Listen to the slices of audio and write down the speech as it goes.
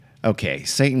Okay,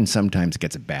 Satan sometimes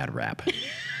gets a bad rap.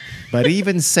 But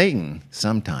even Satan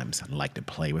sometimes like to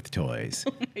play with toys.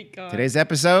 Oh my God. Today's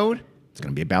episode is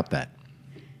going to be about that.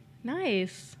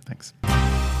 Nice. Thanks.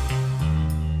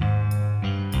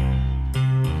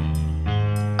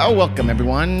 Oh, welcome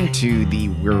everyone to the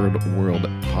Weird World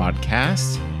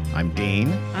Podcast. I'm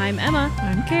Dean. I'm Emma.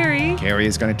 I'm Carrie. Carrie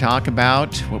is going to talk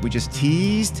about what we just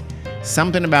teased,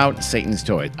 something about Satan's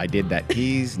toys. I did that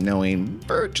tease knowing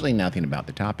virtually nothing about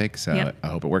the topic, so Yep. I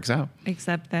hope it works out.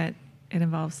 Except that it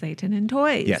involves Satan and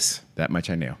toys. Yes, that much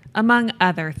I knew. Among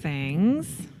other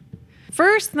things.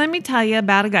 First, let me tell you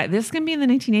about a guy. This is going to be in the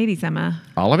 1980s, Emma.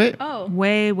 All of it? Oh.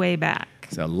 Way, way back.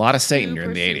 So a lot of Satan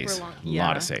during the Super 80s. long. A Yeah.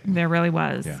 lot of Satan. There really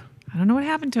was. Yeah. I don't know what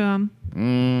happened to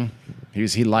him.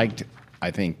 He liked,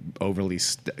 I think, overly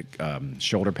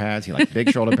shoulder pads. He liked big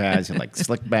shoulder pads. He liked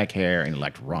slick back hair, and he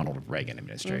liked Ronald Reagan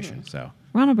administration. Mm-hmm. So,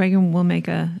 Ronald Reagan will make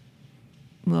a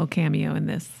little cameo in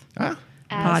this As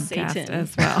podcast Satan.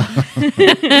 as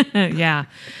well. Yeah.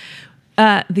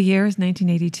 The year is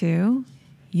 1982.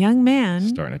 Young man,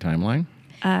 starting a timeline.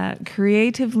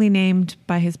 creatively named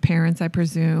by his parents, I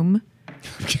presume.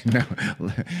 No,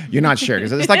 you're not sure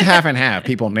because it's like half and half.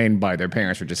 People named by their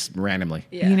parents or just randomly.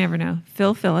 Yeah. You never know.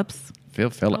 Phil Phillips. Phil Oh,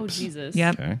 Phillips. Jesus.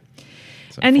 Yep. Okay.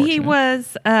 It's And he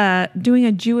unfortunate. was doing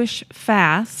a Jewish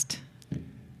fast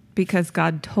because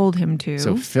God told him to.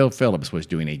 So Phil Phillips was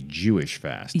doing a Jewish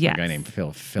fast. Yes. A guy named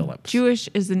Phil Phillips. Jewish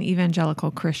is an evangelical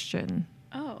Christian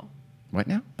Oh. What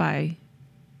now? by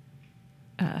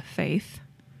faith.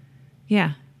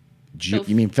 Yeah.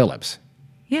 You mean Phillips?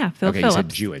 Yeah, Phil Okay, Phillips. you said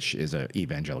Jewish is an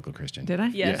evangelical Christian. Did I?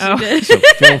 Yes, Yeah. you did. So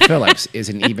Phil Phillips is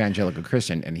an evangelical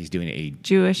Christian, and he's doing a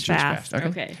Jewish fast.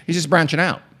 Okay. He's just branching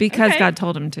out. Because Okay. God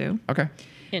told him to. Okay.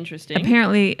 Interesting.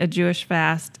 Apparently, a Jewish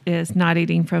fast is not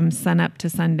eating from sunup to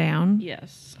sundown.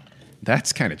 Yes.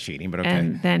 That's kind of cheating, but okay.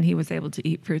 And then he was able to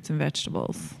eat fruits and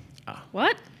vegetables.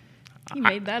 What? You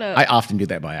made that up. I often do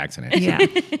that by accident. Yeah.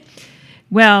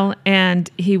 Well, and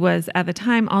he was at the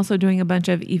time also doing a bunch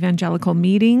of evangelical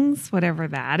meetings, whatever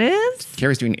that is.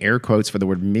 Carrie's doing air quotes for the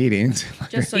word meetings.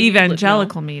 Just so you would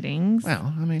Evangelical meetings.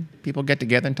 Well, I mean, people get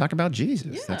together and talk about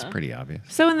Jesus. That's Yeah. pretty obvious.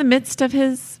 So in the midst of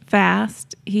his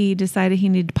fast, he decided he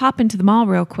needed to pop into the mall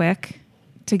real quick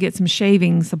to get some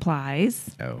shaving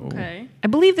supplies. Oh. know. Okay. I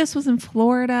believe this was in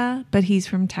Florida, but he's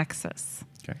from Texas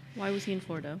Okay. Why was he in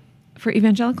Florida? for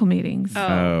evangelical meetings.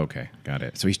 Oh, okay. Got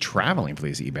it. So he's traveling for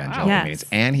these evangelical Yes. meetings,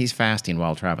 and he's fasting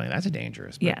while traveling. That's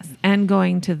dangerous. But Yes, and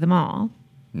going to the mall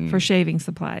for shaving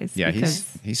supplies. Yeah,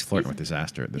 because, he's flirting with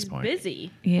disaster at this He's point.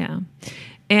 busy. yeah.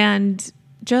 And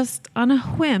just on a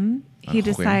whim, On he a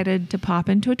whim. decided to pop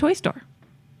into a toy store.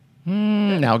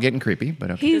 Now getting creepy,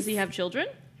 but okay. Does he have children?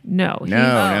 No.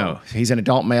 No. He's an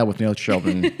adult male with no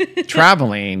children,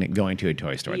 traveling, going to a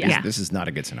toy store. Yeah. This is not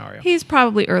a good scenario. He's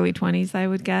probably early 20s, I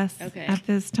would guess, Okay. at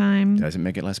this time. Doesn't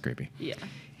make it less creepy. Yeah.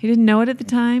 He didn't know it at the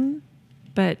time,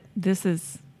 but this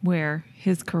is where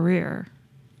his career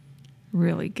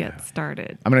really gets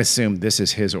started. I'm going to assume this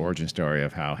is his origin story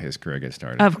of how his career gets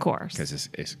started. Of course. Because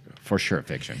it's for sure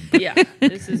fiction. Yeah.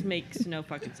 Makes no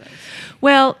fucking sense.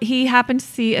 Well, he happened to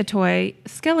see a toy,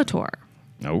 Skeletor.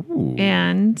 Oh.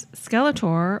 And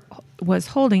Skeletor was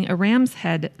holding a ram's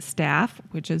head staff,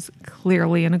 which is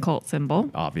clearly an occult symbol.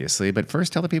 Obviously. But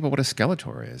first, tell the people what a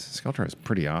Skeletor is. Skeletor is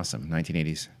pretty awesome.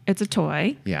 1980s. It's a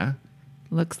toy. Yeah.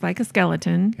 Looks like a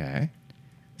skeleton. Okay.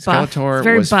 Buff. Skeletor It's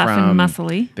very was buff and from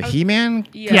muscly. the He-Man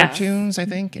Yeah. cartoons, I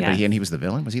think. Yes. And he was the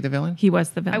villain. Was he the villain? He was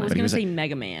the I villain. was But he going was to a- say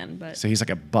Mega Man, but So he's like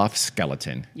a buff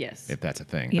skeleton. yes. If that's a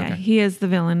thing. Yeah, Okay. he is the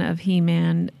villain of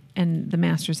He-Man and the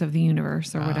Masters of the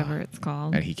Universe, or whatever it's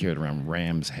called. And he carried around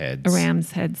ram's heads. A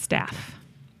ram's head staff.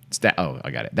 Oh,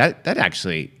 I got it. That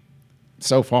actually,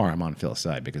 so far, I'm on Phil's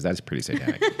side because that's pretty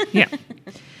satanic. Yeah.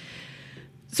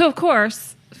 So, of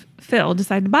course, Phil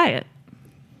decided to buy it.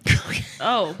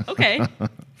 Oh, okay.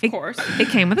 Of course. It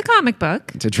came with a comic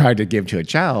book, to try to give to a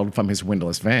child from his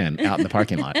windowless van out in the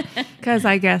parking lot. because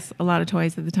I guess a lot of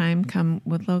toys at the time come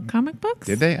with little comic books.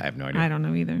 Did they? I have no idea. I don't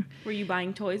know either. Were you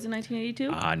buying toys in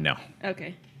 1982? No.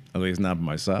 Okay. At least not for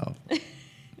myself.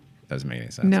 Doesn't make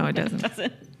any sense. No, it doesn't.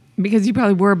 Doesn't. Because you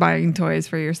probably were buying toys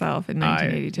for yourself in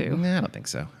 1982. Nah, I don't think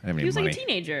so. I didn't have He any was money. like a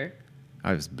teenager.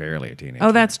 I was barely a teenager.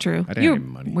 Oh, that's true. I didn't have any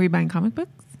money. Were you buying comic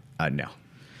books? No.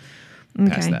 Okay.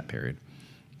 Past that period.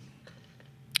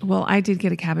 Well, I did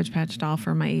get a Cabbage Patch doll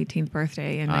for my 18th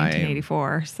birthday in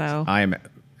 1984. So I am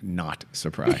not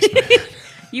surprised. by that.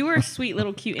 You were a sweet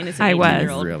little cute innocent I was.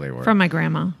 18-year-old. Really were. from my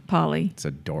grandma, Polly. It's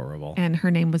adorable. And her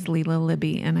name was Leela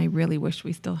Libby, and I really wish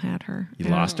we still had her. You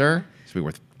lost her? She'd be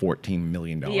worth $14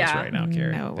 million Yeah. right now,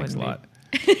 Carrie. No, it Thanks a wouldn't lot.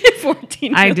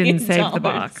 $14 I didn't million. save the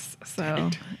box. So,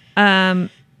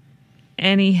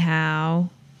 anyhow,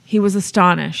 he was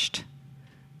astonished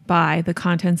by the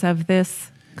contents of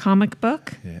this comic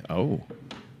book. Yeah. Oh,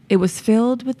 It was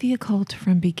filled with the occult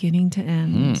from beginning to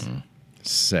end.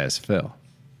 says Phil.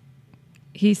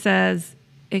 He says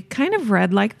it kind of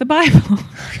read like the Bible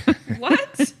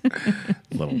What?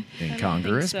 A little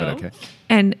incongruous, so. but okay.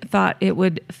 and thought it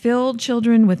would fill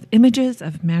children with images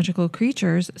of magical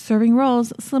creatures serving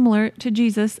roles similar to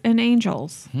Jesus and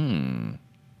angels.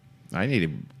 I need to.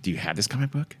 Do you have this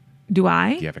comic book? Do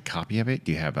I? Do you have a copy of it?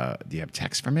 Do you have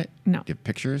text from it? No. Do you have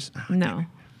pictures? Oh, No. damn it.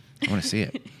 I want to see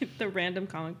it. The random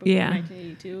comic book Yeah. from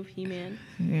 1982 of He-Man.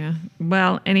 Yeah.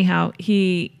 Well, anyhow,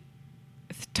 he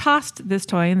tossed this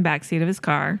toy in the backseat of his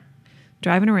car,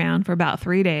 driving around for about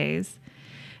 3 days.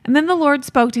 And then the Lord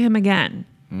spoke to him again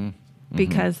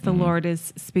because the Lord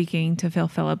is speaking to Phil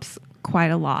Phillips quite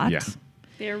a lot. Yeah.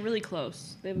 They are really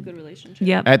close. They have a good relationship.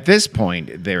 Yep. At this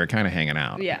point, they were kind of hanging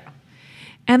out. Yeah.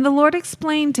 And the Lord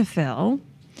explained to Phil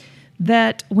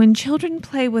that when children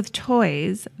play with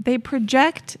toys, they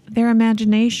project their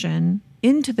imagination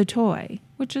into the toy,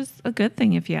 which is a good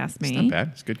thing if you ask me. It's not bad.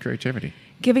 It's good creativity.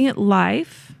 Giving it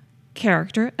life,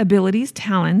 character, abilities,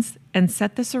 talents, and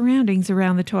set the surroundings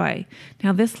around the toy.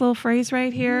 Now, this little phrase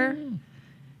right here,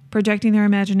 projecting their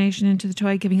imagination into the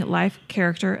toy, giving it life,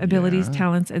 character, abilities, Yeah.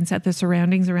 talents, and set the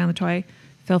surroundings around the toy,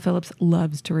 Phil Phillips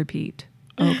loves to repeat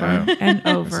over and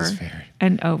over fair.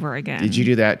 and over again. Did you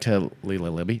do that to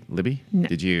Leela Libby? Libby? No.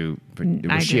 Did you?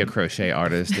 I Was she a didn't. crochet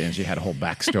artist and she had a whole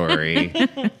backstory?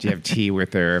 Did you have tea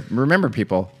with her? Remember,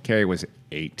 people, Carrie was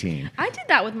 18. I did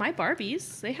that with my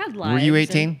Barbies. They had lives. Were you and-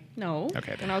 18? No.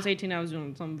 Okay, When I was 18, I was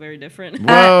doing something very different.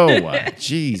 Whoa,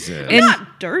 Jesus.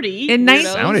 Not dirty. in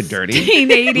weirdos. Sounded dirty.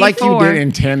 1984. Like you didn't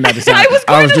intend that to sound.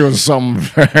 I was doing something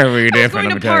very different. Going let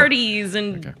to me tell you. parties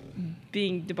and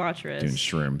being debaucherous. Doing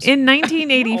shrooms. In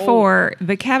 1984,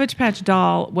 the Cabbage Patch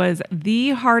doll was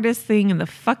the hardest thing in the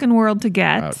fucking world to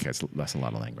get. Okay, that's a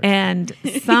lot of language. And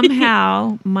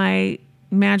somehow my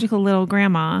magical little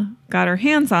grandma got her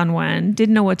hands on one,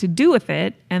 didn't know what to do with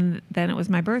it, and then it was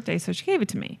my birthday, so she gave it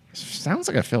to me. Sounds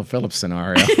like a Phil Phillips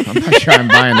scenario. I'm not sure I'm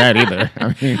buying that either. I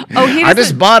mean, he I just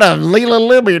doesn't- bought a Leela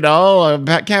Libby doll,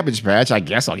 a Cabbage Patch. I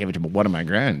guess I'll give it to one of my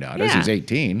granddaughters Yeah. who's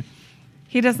 18.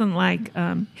 He doesn't like,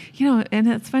 and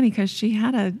it's funny because she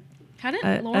had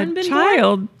Hadn't Lauren a been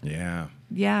child. Yeah.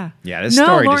 Yeah. Yeah, this no,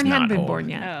 story Lauren does not hadn't been hold. born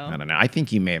yet. Oh. I don't know. I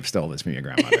think you may have stole this from your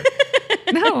grandmother.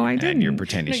 No, I didn't. and you're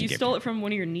pretending No, she you gave stole it from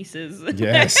one of your nieces.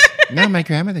 Yes. No, my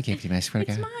grandmother gave it to me. I swear to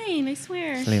It's God. mine, I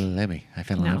swear. Leela Libby. I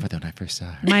fell in No. love with her when I first saw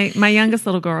her. My youngest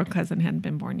little girl cousin hadn't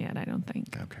been born yet, I don't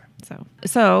think. Okay.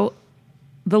 So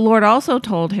the Lord also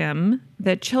told him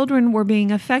that children were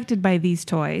being affected by these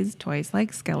toys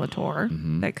like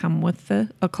Skeletor that come with the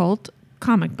occult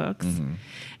comic books,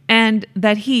 and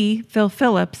that he, Phil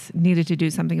Phillips, needed to do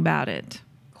something about it.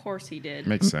 Of course he did.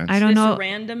 Makes sense. I don't This know.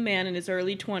 random man in his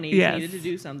early 20s Yes. needed to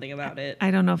do something about it.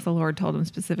 I don't know if the Lord told him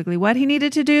specifically what he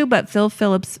needed to do, but Phil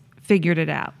Phillips figured it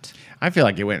out. I feel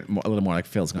like it went a little more like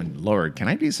Phil's going, Lord, can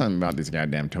I do something about these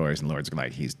goddamn toys? And Lord's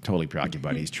like, he's totally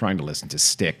preoccupied. He's trying to listen to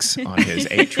Styx on his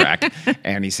 8-track.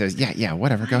 And he says, yeah,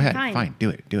 whatever. Go ahead. Fine. Do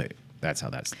it. That's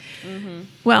how that's.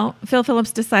 Well, Phil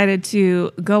Phillips decided to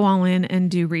go all in and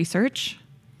do research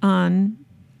on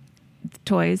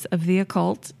toys of the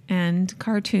occult and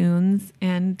cartoons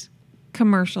and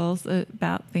commercials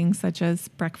about things such as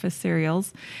breakfast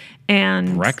cereals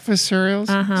and Breakfast cereals?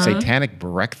 Satanic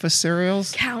breakfast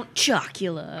cereals? Count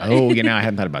Chocula. Oh, I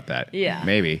hadn't thought about that. Yeah.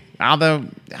 Maybe. Although,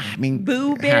 I mean.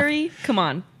 Boo Berry? Come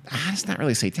on. It's not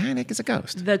really satanic. It's a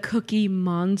ghost. The Cookie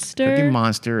Monster? Cookie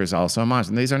Monster is also a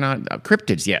monster. These are not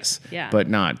cryptids, yes. Yeah. But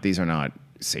these are not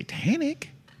satanic.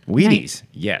 Wheaties,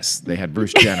 yes. They had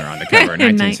Bruce Jenner on the cover in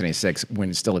 1976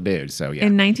 when still a dude. So, yeah.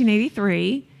 In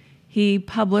 1983, he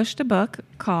published a book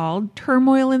called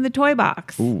Turmoil in the Toy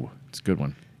Box. Ooh, it's a good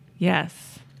one.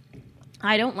 Yes.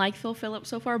 I don't like Phil Phillips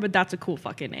so far, but that's a cool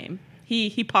fucking name.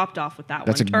 He popped off with that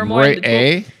That's one. a Turmoil in great the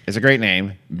A. It's a great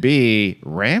name. B.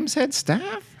 Ram's Head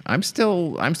Staff. I'm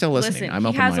still listening. Listen, I'm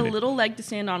he has open-minded. a little leg to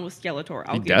stand on with Skeletor.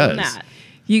 I'll He give him does. that.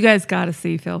 You guys got to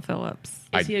see Phil Phillips.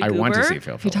 Is he a I want to goober? see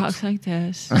Phil He Phillips. talks like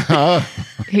this. Oh,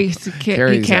 he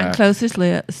Carrie's, can't close his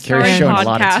lips. Carrie's Sorry, showing a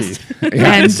lot of podcast. teeth.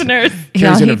 And Listeners. Carrie's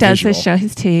all in he a does visual. is show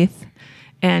his teeth.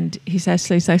 And he says,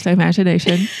 sleep, sleep, sleep,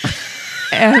 imagination.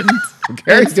 And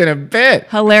Carrie's doing a bit.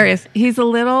 hilarious. He's a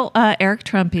little Eric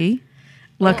Trumpy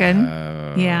looking.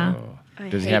 Yeah. I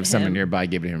Does he hate have someone him. nearby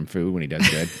giving him food when he does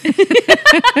good?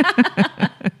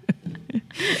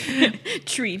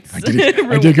 Treats. I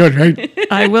did good, right?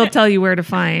 I will tell you where to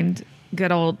find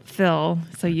good old Phil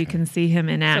so you can see him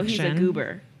in So action. he's a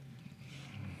goober.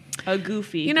 A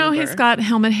goofy. You know, goober. he's got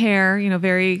helmet hair,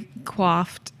 very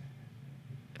coiffed,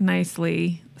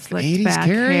 nicely slicked 80s, back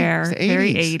Carrie? hair. It's the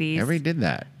Very 80s. 80s. Everybody did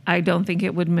that. I don't think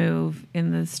it would move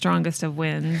in the strongest of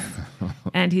winds.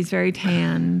 And he's very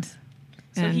tanned.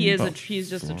 So and- he's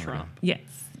just a Trump. Yes.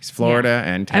 He's Florida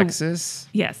Yeah. and Texas.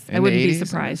 Yes. in I the wouldn't be 80s.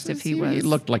 surprised if he He was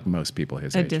looked like most people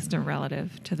his a age. distant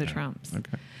relative to the Trumps.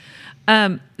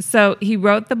 Okay. So he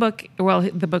wrote the book. Well,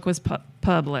 the book was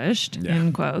published, Yeah.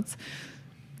 in quotes,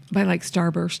 by like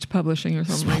Starburst Publishing or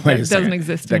something like Wait that. a It second. doesn't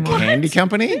exist The anymore. candy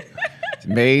company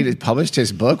published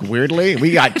his book weirdly.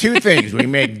 We got two things. We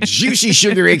make juicy,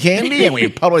 sugary candy and we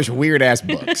publish weird ass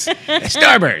books.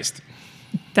 Starburst.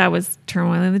 That was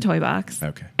Turmoil in the Toy Box.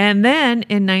 Okay. And then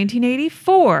in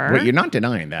 1984. Wait, you're not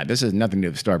denying that. This has nothing to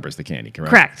do with Starburst, the candy,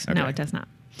 correct? Correct. No, Okay. it does not.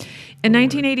 In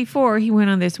 1984, he went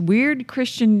on this weird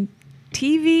Christian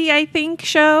TV, I think,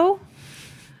 show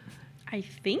I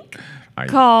think.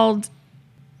 called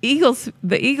The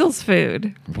Eagles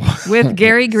Food with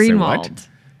Gary Say Greenwald. what?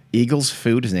 Eagles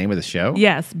Food is the name of the show?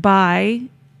 Yes, by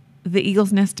the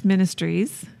Eagles Nest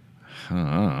Ministries.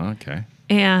 Oh, okay.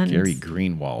 And Gary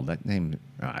Greenwald. That name,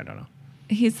 I don't know.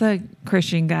 he's a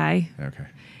Christian guy. Okay.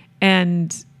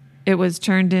 And it was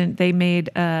turned in, they made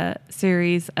a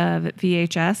series of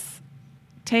VHS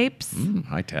tapes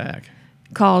High tech.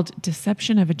 called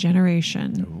Deception of a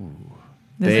Generation.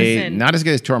 Listen. Not as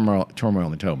good as Turmoil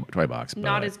in the Toy Box.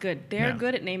 Not but as good. They're yeah.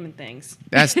 good at naming things.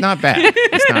 That's not bad.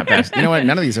 It's not bad. You know what?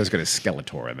 None of these are as good as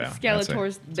Skeletor, though.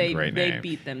 Skeletors, That's a great they name.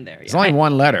 beat them there. It's Yeah. only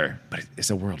one letter, but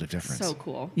it's a world of difference. So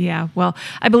cool. Yeah, well,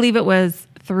 I believe it was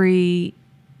 3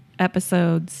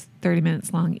 episodes, 30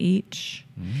 minutes long each.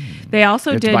 They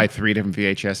also You have did. to buy 3 different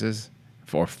VHSs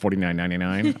for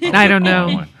 $49.99. I don't know.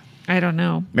 One. I don't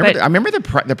know. Remember, But- I remember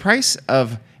the price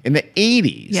of in the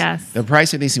 80s. Yes. The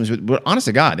price of these things was, well, honest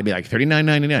to God, they'd be like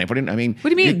 $39.99. I mean, what do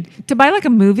you mean? To buy like a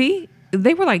movie,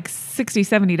 they were like $60,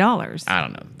 $70. I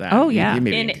don't know. That, Oh, yeah. may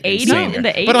be In insane 80 there. in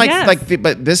the But like, 80s?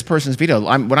 but this person's video,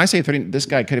 when I say 30, this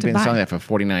guy could have To been buy. selling that for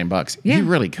 $49. Yeah. He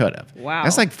really could have. Wow.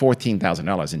 That's like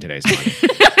 $14,000 in today's money.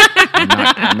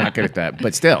 I'm not good at that,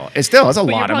 but still, it's a But lot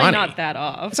you're of probably money. not that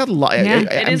off. It's a lot. Yeah.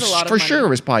 It is a lot of for money. sure. It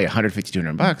was probably $150,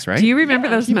 $200, right? Do you remember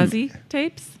Yeah. those Muzzy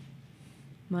tapes?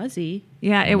 Muzzy.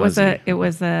 Yeah, it was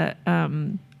a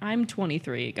I'm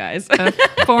 23, guys.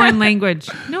 foreign language.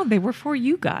 No, they were for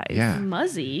you guys. Yeah.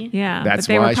 Muzzy. Yeah, That's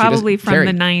but they why were she doesn't- probably from Carrie,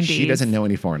 the 90s. She doesn't know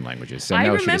any foreign languages, so I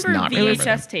no, she does remember not remember them.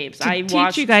 VHS tapes. To I teach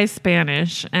watched you guys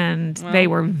Spanish, and they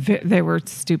were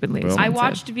stupidly Well- I expensive.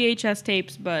 watched VHS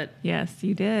tapes, but Yes,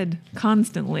 you did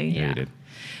constantly. Yeah, you did.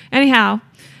 Anyhow,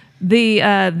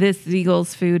 this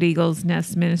Eagles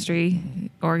Nest Ministry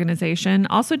organization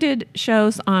also did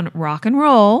shows on rock and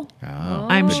roll. Oh,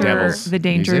 I'm the sure Devil's the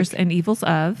dangers music. and evils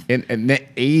of In the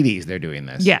 80s, they're doing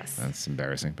this. Yes. That's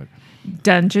embarrassing, but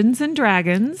Dungeons and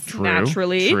Dragons, true.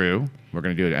 Naturally. True. We're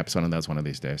going to do an episode on those one of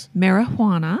these days.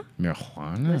 marijuana.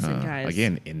 Marijuana. Listen, guys.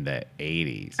 Again, in the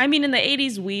 80s. I mean, in the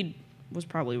 80s, weed was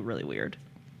probably really weird,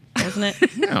 wasn't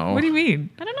it? No. What do you mean?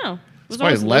 I don't know. It was probably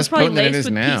always- less it was probably potent than it laced is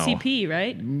with now. PCP,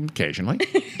 right? Occasionally.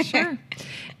 Sure.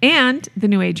 And the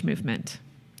New Age movement.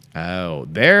 Oh,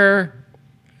 they're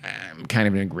kind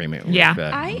of in agreement with Yeah.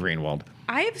 Greenwald.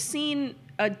 I've seen,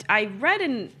 I read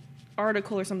an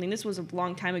article or something, this was a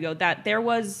long time ago, that there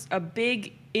was a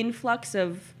big influx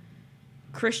of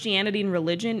Christianity and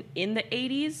religion in the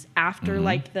 80s after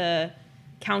like the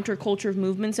counterculture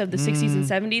movements of the 60s and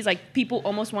 70s. Like people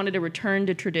almost wanted to return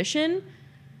to tradition.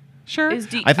 Sure.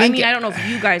 I think- I don't know if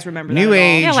you guys remember New that at all.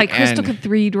 Age- Yeah, like Crystal and-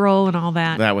 Cathedral and all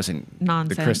that. That wasn't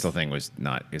Nonsense. The crystal thing was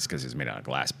not. It's because it's made out of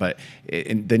glass. But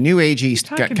the New Ageies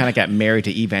kind of got married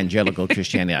to evangelical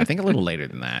Christianity. I think a little later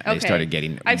than that. They started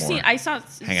getting. I more saw hanging out somebody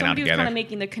was together. kind of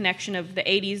making the connection of the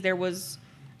 80s. There was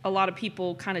a lot of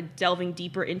people kind of delving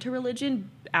deeper into religion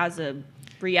as a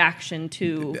reaction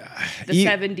to the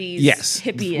 70s Yes.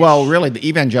 hippie. Well, really, the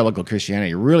evangelical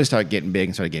Christianity really started getting big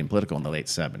and started getting political in the late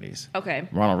 70s. Okay.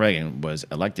 Ronald Reagan was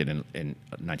elected in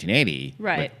 1980,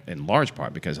 Right. but in large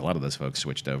part because a lot of those folks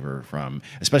switched over from,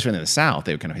 especially in the South,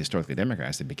 they were kind of historically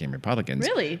Democrats. They became Republicans.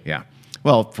 Really? Yeah.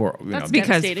 Well, for That's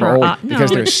because devastating. for, old,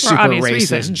 because they're for super obvious racist,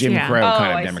 reasons, Jim yeah. Crow Oh,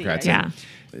 kind of I see, Democrats. I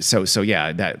see. So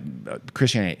yeah, that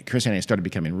Christianity started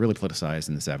becoming really politicized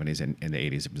in the 70s, and in the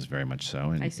 80s it was very much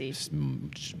so. And I see.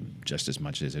 just as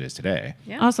much as it is today.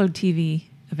 Yeah. Also, TV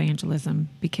evangelism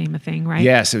became a thing, right?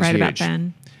 Yes, it was right huge. about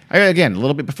then. Again, a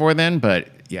little bit before then, but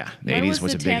yeah, the When 80s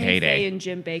was the a big Tammy heyday. Faye and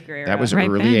Jim Baker era? That was Right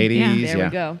early then, 80s. yeah. There yeah.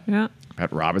 we go. Yeah.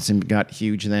 Pat Robertson got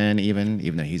huge then, even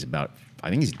though he's about. I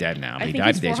think he's dead now. But I he think died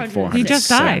he's at the age of 400. He just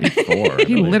died. 474.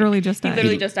 He literally just He died.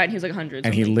 literally just died. He was like 100.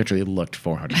 And he literally looked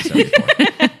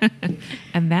 474.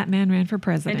 And that man ran for And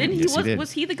president. didn't he, Yes, he did.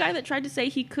 was he the guy that tried to say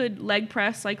he could leg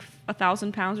press like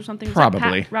 1,000 pounds or something? Was that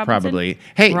Probably. Pat Robinson? Probably.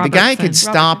 Hey, the guy could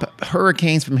Robertson. stop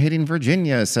hurricanes from hitting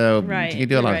Virginia, so Right, he could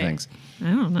do a lot you're of right. things. I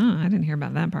don't know. I didn't hear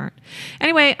about that part.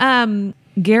 Anyway,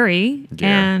 Gary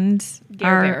and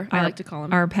Gare Bear, I like to call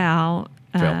him. our pal,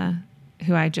 Phil.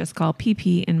 who I just call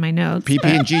PP in my notes. PP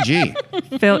and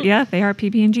GG. Phil, yeah, they are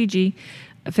PP and GG.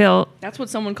 Phil, That's what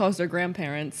someone calls their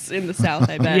grandparents in the South,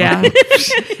 I bet. yeah.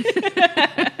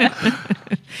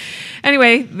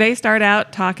 Anyway, they start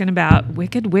out talking about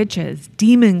wicked witches,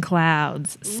 demon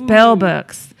clouds, spell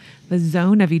books, the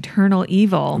zone of eternal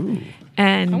evil.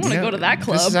 And I want to go to that This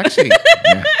club. is actually...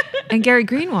 yeah. And Gary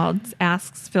Greenwald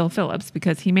asks Phil Phillips,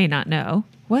 because he may not know,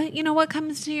 what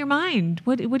comes to your mind?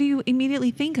 What do you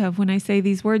immediately think of when I say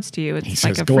these words to you? It's He like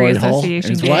says a free glory hole.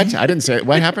 association It's game. what? I didn't say it.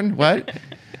 What happened? What?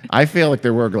 I feel like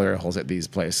there were glory holes at these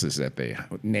places that they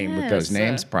named with those Yes,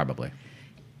 names. Probably.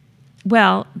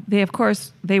 Well,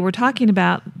 they were talking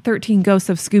about 13 Ghosts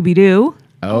of Scooby-Doo.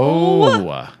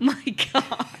 Oh. My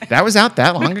God. That was out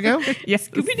that long ago? Yes.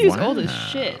 Scooby Doo's Wow. old as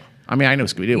shit. I mean, I know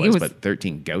Scooby-Doo It was, was- but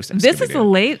 13 Ghosts of This is Scooby-Doo. a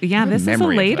late, yeah, I have this is a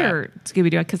memory of later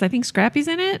Scooby-Doo, because I think Scrappy's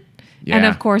in it. Yeah. And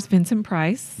of course, Vincent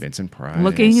Price. Vincent Price.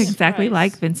 Looking Yes. exactly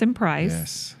Price. like Vincent Price.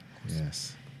 Yes.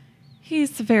 Yes.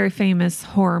 He's a very famous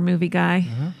horror movie guy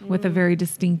Uh-huh. with a very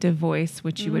distinctive voice,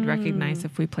 which you would recognize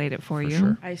if we played it for you.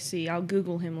 sure. I see. I'll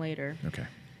Google him later. Okay.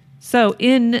 So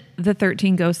in the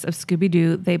 13 Ghosts of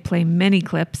Scooby-Doo, they play many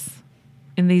clips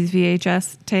in these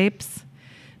VHS tapes,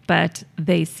 but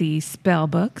they see spell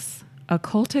books,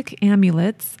 occultic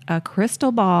amulets, a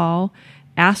crystal ball,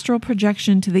 astral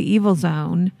projection to the evil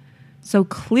zone. So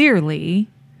clearly,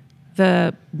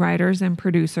 the writers and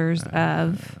producers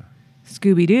of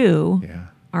Scooby-Doo Yeah.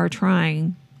 are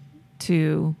trying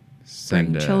to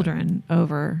Send, bring children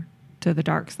over to the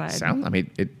dark side. I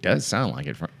mean, it does sound like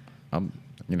it. I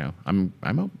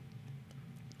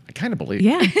kind of believe.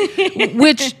 Yeah.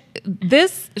 Which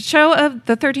this show of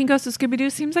the 13 Ghosts of Scooby-Doo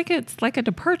seems like it's like a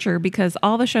departure, because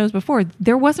all the shows before,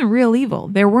 there wasn't real evil.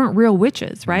 There weren't real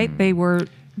witches, right? They were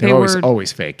They were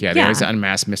always fake. Yeah, there Yeah. was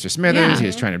unmasked Mr. Smithers. Yeah. He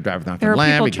was trying to drive off There the were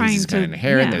land people because trying he's got to- an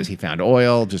inherit. yeah. He found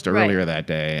oil just Right. earlier that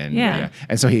day. And Yeah.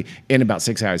 And so he, in about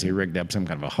 6 hours, he rigged up some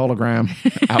kind of a hologram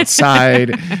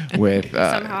outside with...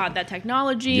 Somehow had that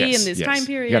technology in this time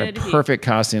period. He got a perfect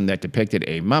costume that depicted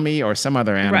a mummy or some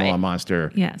other animal, Right. a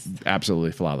monster, Yes.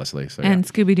 absolutely flawlessly. So, And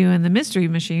Scooby-Doo and the Mystery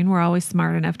Machine were always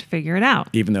smart enough to figure it out.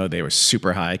 even though they were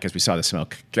super high, because we saw the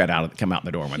smoke come out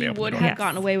the door when they He opened would the door. have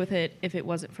gotten away with it if it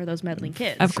wasn't for those meddling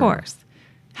kids. Of course.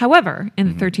 However,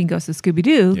 in the 13 Ghosts of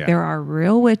Scooby-Doo, Yeah. there are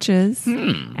real witches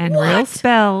and real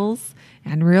spells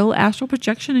and real astral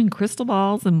projection and crystal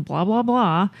balls and blah, blah,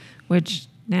 blah, which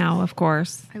now, of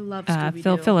course, I love Phil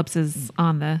Scooby-Doo. Phillips is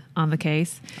on the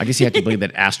case. I guess you have to believe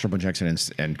that astral projection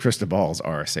and crystal balls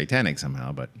are satanic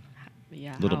somehow, but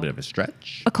Yeah. a little bit of a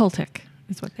stretch. Occultic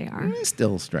is what they are.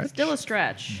 Still a stretch. Still a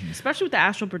stretch, especially with the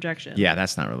astral projection. Yeah,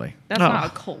 that's not really. That's not a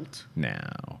cult. No.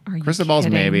 Are you Crystal balls,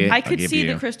 kidding? maybe. I I'll could give see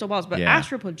you. the crystal balls, but Yeah.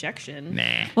 astral projection. Nah.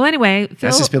 Well, anyway,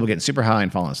 That's just people getting super high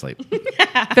and falling asleep.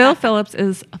 Phil Phillips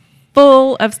is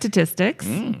full of statistics,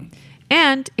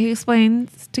 and he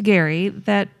explains to Gary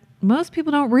that most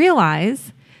people don't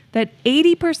realize that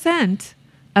 80%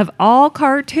 of all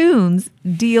cartoons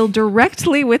deal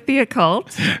directly with the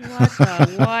occult. What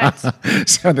the what?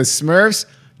 So the Smurfs,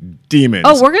 demons.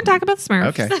 Oh, we're going to talk about Smurfs.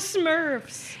 Okay. The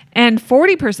Smurfs. And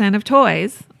 40% of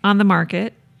toys on the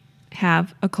market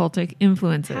have occultic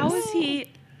influences. How is he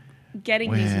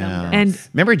getting these Well, numbers? And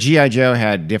remember G.I. Joe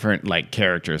had different like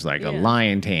characters, like a Yeah.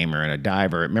 lion tamer and a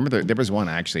diver. Remember there was one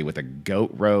actually with a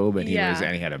goat robe, and Yeah.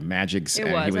 he had a magic. It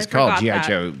and was. he was I called forgot G.I. that.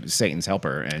 Joe, Satan's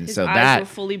helper, and His so eyes that were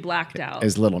fully blacked out.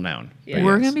 is little known. Yeah. But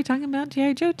we're yes. going to be talking about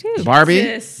G.I. Joe too. Barbie.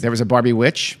 Yes. There was a Barbie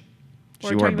witch. She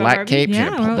We're wore a talking about black Barbie? cape. She Yeah,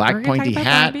 had a we're black gonna talk pointy about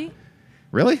hat. Barbie.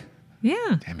 Really? Yeah.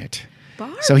 Damn it.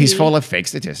 Barbie. So he's full of fake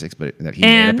statistics, but that he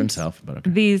made up himself. But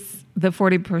okay. The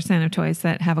 40% of toys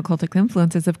that have occultic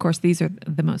influences, of course, these are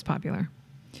the most popular.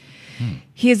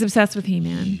 He is obsessed with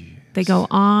He-Man. They go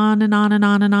on and on and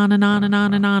on and on and on and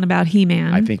on and on about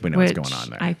He-Man. I think we know what's which going on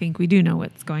there. I think we do know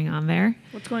what's going on there.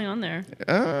 What's going on there?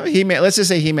 He-Man. Let's just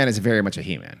say He-Man is very much a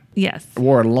He-Man. Yes.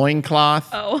 Wore a loincloth.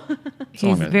 Oh,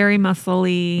 He's very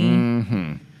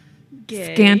muscly,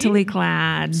 gay. scantily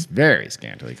clad. Very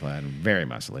scantily clad, very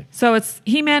muscly. So it's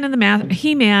He-Man and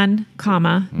He-Man,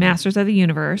 Masters of the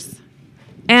Universe.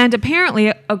 And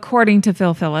apparently, according to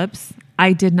Phil Phillips,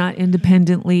 I did not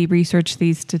independently research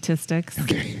these statistics,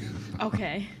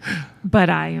 Okay. but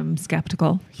I am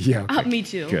skeptical. Yeah. Me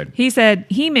too. Good. He said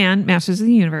He-Man, Masters of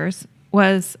the Universe,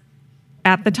 was,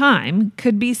 at the time,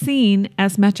 could be seen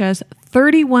as much as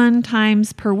 31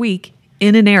 times per week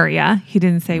in an area. He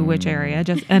didn't say which area,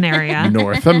 just an area.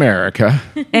 North America.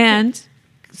 And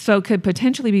so could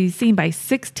potentially be seen by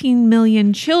 16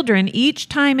 million children each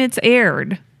time it's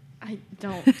aired. I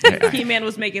don't think He-Man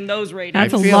was making those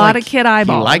ratings. That's a lot of kid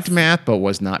eyeballs. He liked math, but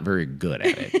was not very good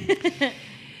at it.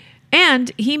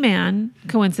 And He-Man,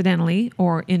 coincidentally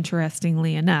or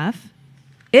interestingly enough,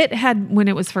 it had, when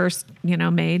it was first,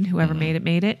 made, whoever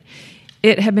made it,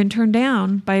 it had been turned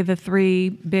down by the 3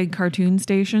 big cartoon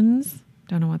stations.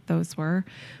 Don't know what those were.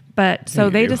 But so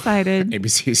they decided...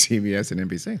 ABC, CBS, and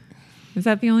NBC. Is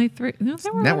that the only 3? No,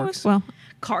 there were Networks. Well,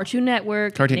 Cartoon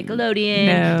Network, Nickelodeon,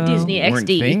 No. Disney XD. Weren't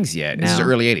things yet. This is No.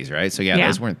 early 80s, right? So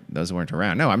Yeah. those weren't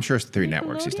around. No, I'm sure it's 3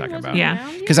 networks he's talking about. Yeah.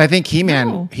 Because I think He-Man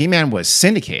No. He-Man was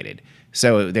syndicated.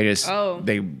 So they just Oh.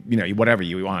 they whatever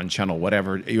you on channel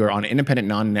whatever you're on independent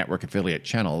non-network affiliate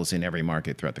channels in every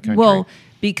market throughout the country. well,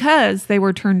 because they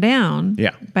were turned down Yeah.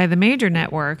 by the major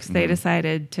networks, they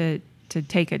decided to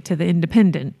take it to the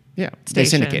independent yeah, they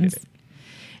stations. syndicated it.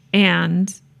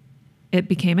 And it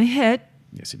became a hit.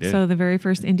 Yes, it did. So the very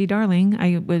first indie darling,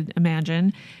 I would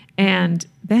imagine. And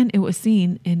then it was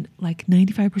seen in like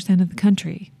 95% of the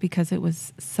country because it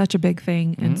was such a big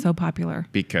thing and so popular.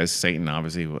 Because Satan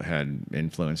obviously had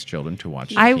influenced children to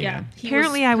watch I He-Man.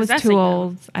 apparently I was possessing too them.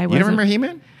 old. I You wasn't. don't remember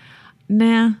He-Man?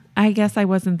 Nah, I guess I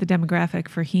wasn't the demographic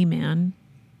for He-Man.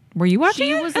 Were you watching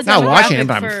She it? was a Not watching it,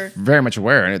 but demographic I'm very much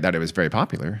aware that it was very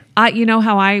popular. You know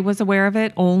how I was aware of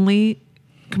it? Only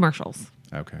commercials.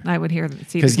 Okay. I would hear see the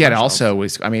Because it commercials. also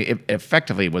was. I mean, it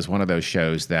effectively was one of those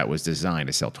shows that was designed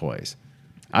to sell toys.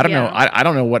 I don't know. Yeah. I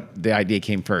don't know what the idea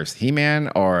came first, He-Man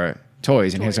or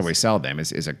toys, and here's how Toys. we sell them.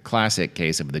 Is a classic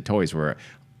case of the toys were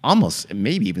almost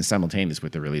maybe even simultaneous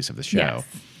with the release of the show. Yes.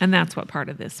 And that's what part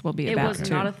of this will be It about was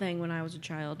too. not a thing when I was a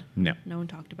child. No. No one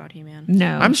talked about He-Man.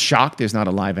 No. I'm shocked there's not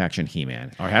a live action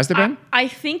He-Man, or has there been? I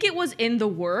think it was in the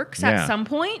works Yeah. at some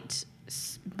point,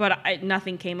 but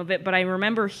nothing came of it. But I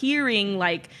remember hearing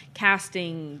like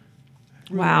casting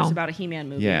rumors Wow. about a He-Man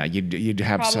movie. Yeah, you'd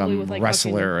have Probably some with, like,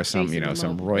 wrestler fucking or some Jason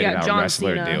some Momoa. roided Yeah, out John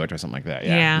wrestler Cena. do it or something like that.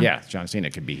 Yeah. Yeah, John Cena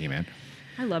could be He-Man.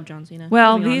 I love John Cena.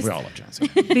 Well, Moving on. these- We all love John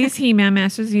Cena. These He-Man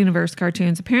Masters of the Universe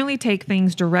cartoons apparently take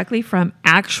things directly from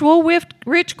actual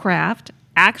witchcraft,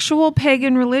 actual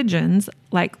pagan religions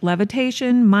like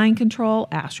levitation, mind control,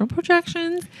 astral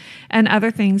projections, and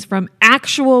other things from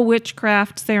actual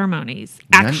witchcraft ceremonies.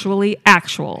 Actually.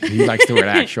 He likes the word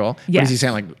actual. What Yes. does he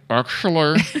sound like?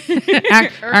 Actual.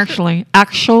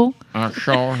 Actual.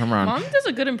 Actual. Come on. Mom does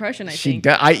a good impression, I She think.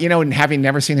 does. And having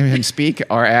never seen him speak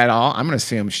or at all, I'm going to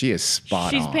assume she is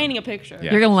spot She's on. painting a picture.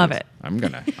 Yeah, You're gonna love it. I am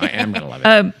gonna love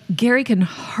it. Gary can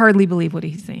hardly believe what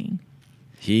he's saying.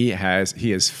 He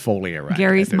is fully erect.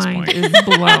 Gary's at this mind point. is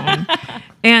blown.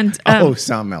 And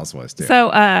something else was too.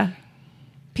 so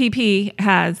PP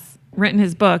has written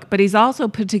his book, but he's also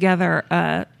put together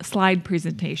a slide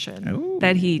presentation Ooh.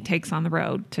 that he takes on the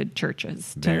road to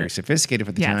churches Very sophisticated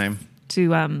for the time.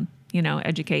 to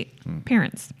educate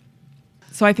parents.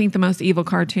 So I think the most evil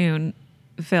cartoon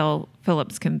Phil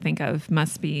Phillips can think of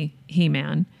must be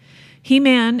He-Man.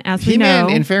 He-Man, as we He-Man,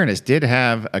 know, in fairness, did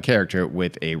have a character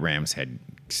with a ram's head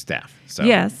staff. So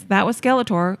yes, that was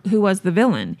Skeletor, who was the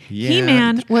villain. Yeah,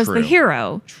 He-Man was the true.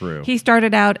 hero. True. He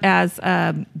started out as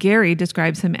Gary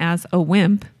describes him as a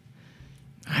wimp.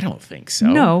 I don't think so.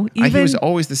 No, he was even-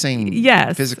 always the same.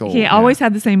 Yes, physical. He always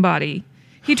had the same body.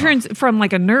 He turns from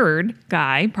like a nerd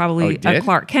guy, probably Oh, he a did?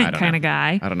 Clark I Kent don't kind know. of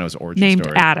guy. I don't know his origin named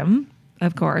story. Adam,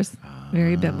 of course.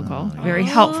 Very biblical, very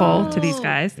helpful to these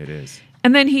guys. It is.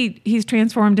 And then he's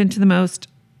transformed into the most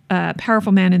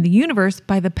powerful man in the universe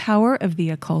by the power of the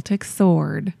occultic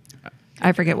sword.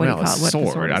 I forget what he called it. What sword.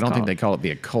 the sword I is don't think called. they call it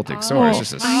the occultic sword. It's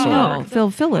just a I sword. know. Phil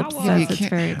Phillips Power. says You it's can't-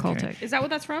 very okay. occultic. Is that what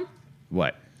that's from?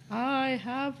 What? I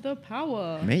have the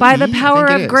power. Maybe. By the I power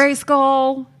think of it is.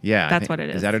 Grayskull. Yeah, That's what it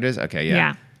is. Is that what it is? Okay, yeah.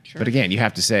 Yeah. Sure. But again, you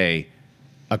have to say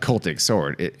occultic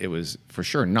sword. It was for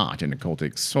sure not an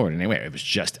occultic sword anyway. It was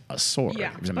just a sword.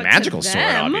 Yeah, It was a but to magical sword,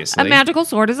 them- obviously. A magical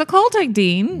sword is occultic,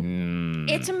 Dean.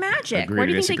 It's a magic. Agree Where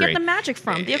do to you think they disagree. get the magic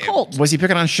from? The occult. Was he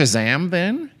picking on Shazam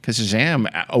then? Because Shazam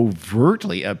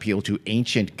overtly appealed to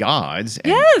ancient gods,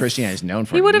 and Yes. Christianity is known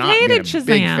for He would have not being a hated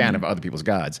big Shazam. fan of other people's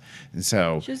gods, and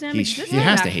so Shazam he existed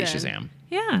has to back hate then. Shazam.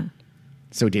 Yeah.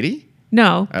 So did he?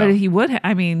 No, but Oh. he would.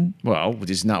 I mean, Well,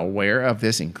 just not aware of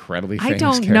this incredibly famous I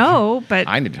don't character. know, but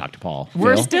I need to talk to Paul.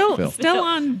 we're Phil? still Phil.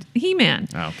 on He-Man.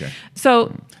 Oh, okay.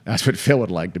 So That's what Phil would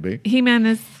like to be. He-Man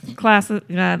is the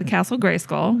Castle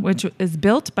Grayskull, which is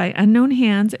built by unknown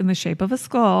hands in the shape of a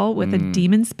skull with a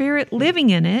demon spirit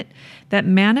living in it that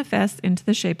manifests into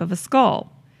the shape of a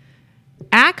skull.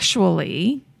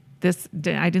 Actually,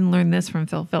 I didn't learn this from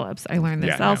Phil Phillips. I learned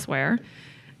this elsewhere.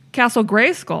 Castle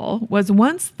Grayskull was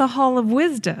once the Hall of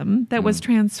Wisdom that was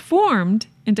transformed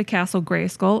into Castle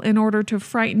Grayskull in order to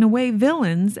frighten away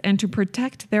villains and to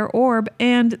protect their orb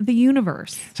and the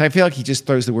universe. So I feel like he just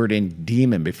throws the word in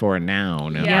demon before a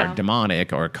noun, or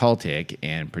demonic or occultic,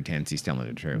 and pretends he's telling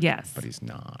the truth. Yes. But he's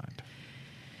not.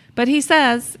 But he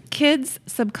says kids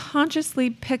subconsciously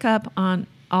pick up on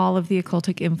all of the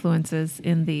occultic influences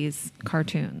in these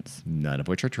cartoons. None of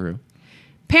which are true.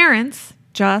 Parents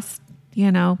tell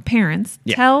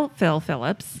Phil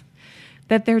Phillips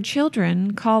that their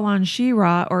children call on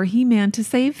She-Ra or He-Man to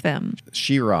save them.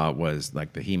 She-Ra was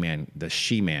like the He-Man, the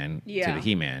She-Man to the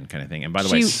He-Man kind of thing. And by the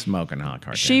way, smoking hot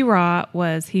cartoon. She-Ra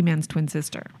was He-Man's twin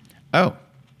sister. Oh.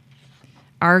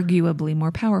 Arguably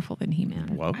more powerful than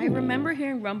He-Man. Whoa. I remember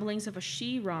hearing rumblings of a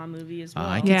She-Ra movie as well.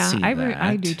 I can see that.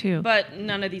 I do too. But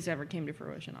none of these ever came to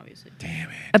fruition, obviously. Damn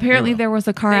it. Apparently there was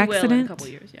a car accident. Will in a couple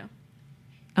years, yeah.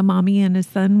 A mommy and his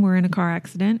son were in a car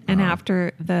accident. And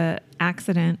after the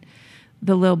accident,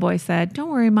 the little boy said, "Don't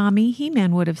worry, Mommy,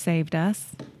 He-Man would have saved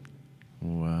us."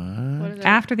 What?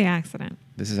 After the accident.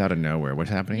 This is out of nowhere. What's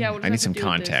happening? Yeah, what does I that need have some to do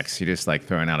with context. You're just like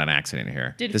throwing out an accident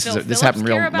here. Did this Phil this Phillips happened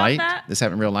real care about life? that? This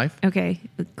happened real life? Okay,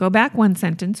 go back one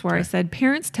sentence where I said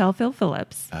parents tell Phil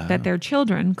Phillips that their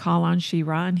children call on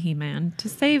She-Ra and He-Man to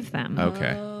save them.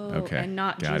 Okay. Okay. And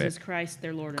not Got Jesus it. Christ,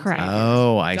 their Lord and Correct. Savior.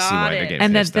 Oh, I see why Got they're it. getting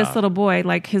And that pissed this off. little boy,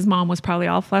 like his mom was probably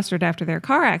all flustered after their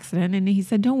car accident. And he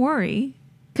said, "Don't worry."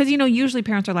 Because, usually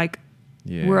parents are like,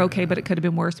 we're okay, but it could have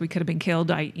been worse. We could have been killed.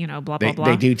 Blah, blah, blah.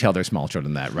 They do tell their small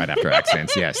children that right after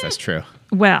accidents. Yes, that's true.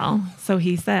 Well, so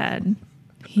he said,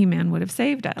 He-Man would have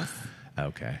saved us.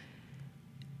 Okay.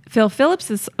 Phil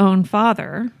Phillips' own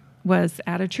father was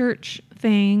at a church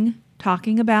thing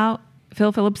talking about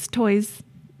Phil Phillips' toys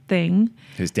thing.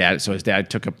 His dad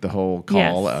took up the whole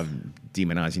call Yes. of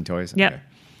demonizing toys? Yep. Okay.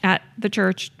 At the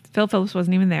church. Phil Phillips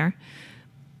wasn't even there.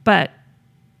 But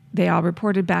they all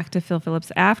reported back to Phil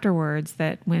Phillips afterwards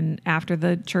that after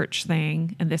the church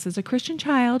thing, and this is a Christian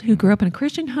child who grew up in a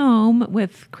Christian home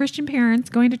with Christian parents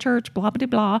going to church, blah, blah,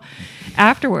 blah.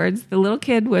 Afterwards, the little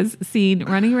kid was seen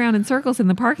running around in circles in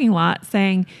the parking lot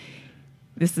saying,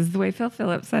 this is the way Phil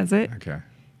Phillips says it. Okay.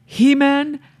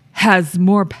 He-Man has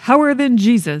more power than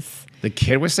Jesus. The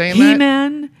kid was saying that?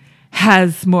 He-Man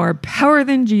has more power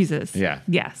than Jesus. Yeah.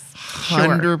 Yes.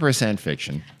 100%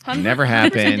 fiction. 100% Never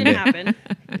happened. Didn't happen.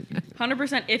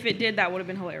 100%. If it did, that would have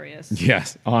been hilarious.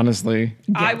 Yes, honestly.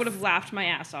 I Yes. would have laughed my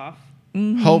ass off.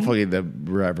 Hopefully the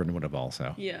Reverend would have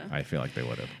also. Yeah. I feel like they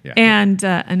would have. Yeah. And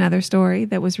another story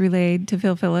that was relayed to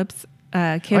Phil Phillips.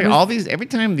 Every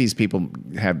time these people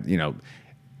have,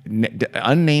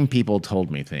 unnamed people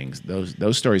told me things,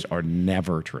 those stories are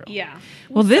never true. Yeah.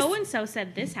 Well, so and so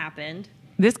said this happened.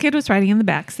 This kid was riding in the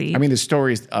backseat I mean, the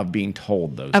stories of being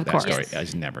told Of course. story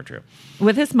is never true.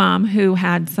 with his mom, who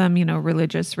had some,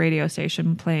 religious radio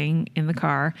station playing in the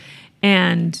car.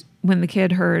 And when the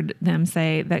kid heard them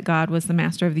say that God was the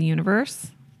master of the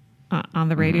universe on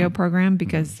the radio program,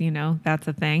 because, that's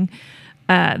a thing,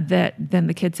 then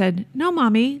the kid said, "No,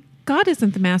 Mommy, God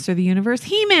isn't the master of the universe.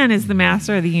 He-Man is the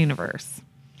master of the universe."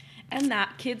 And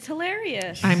that kid's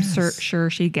hilarious. I'm sure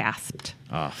she gasped.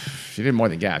 Oh, she did more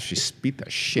than gas. She beat the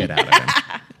shit out of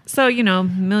him. So,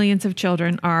 millions of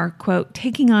children are, quote,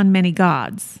 taking on many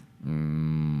gods.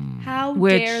 How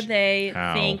Which- dare they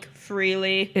How? think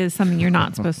freely? Is something you're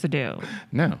not supposed to do.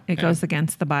 No. It goes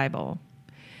against the Bible.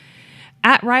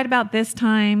 At right about this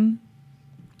time,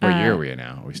 What year are we in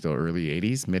now? Are we still early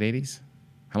 80s, mid 80s?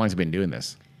 How long has it been doing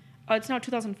this? Oh, it's now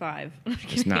 2005.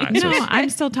 It's not. no, I'm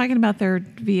still talking about their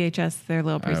VHS, their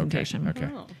little presentation. Okay.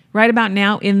 Oh. Right about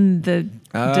now, in the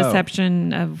Oh.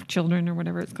 Deception of Children or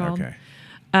whatever it's called,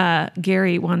 Okay.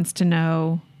 Gary wants to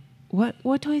know what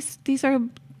toys. These are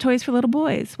toys for little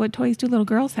boys. What toys do little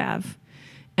girls have?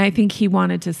 And I think he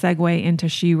wanted to segue into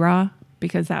She-Ra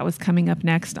because that was coming up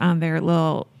next on their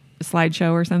little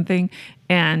slideshow or something,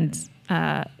 and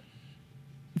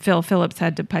Phil Phillips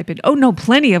had to pipe in. Oh no,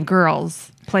 plenty of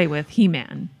girls play with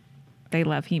He-Man. They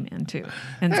love He-Man too,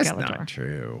 and That's Skeletor. not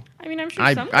true. I mean, I'm sure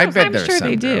I some I girls, bet I'm there's sure some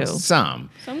they do. girls. Some.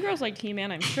 some girls like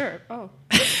He-Man, I'm sure. Oh,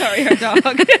 sorry, our dog.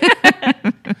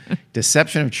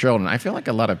 Deception of Children. I feel like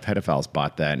a lot of pedophiles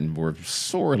bought that and were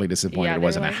sorely disappointed Yeah, it they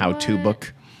wasn't were a like, how-to "What?"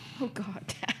 book. Oh God,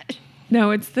 Dad.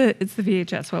 No, it's the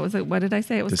VHS. What was it? What did I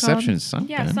say it was Deception called? is something.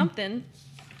 Yeah, something.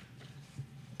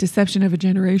 Deception of a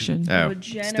Generation. Oh, A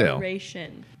still.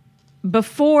 generation.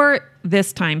 Before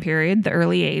this time period, the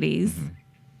early 80s,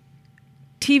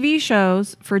 TV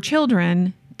shows for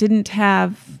children didn't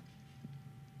have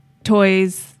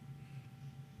toys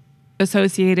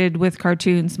associated with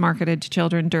cartoons marketed to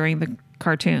children during the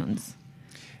cartoons.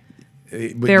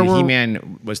 There were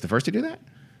He-Man was the first to do that?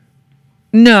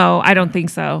 No, I don't think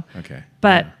so. Okay.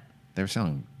 But they were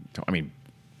selling,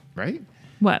 right?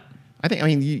 What? I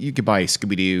mean, you could buy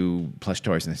Scooby-Doo plush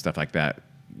toys and stuff like that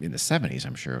in the 70s,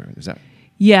 I'm sure. Is that?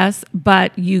 Yes,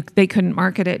 but they couldn't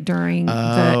market it during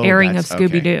the airing of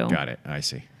Scooby-Doo. Okay. Got it. I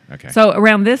see. Okay. So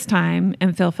around this time,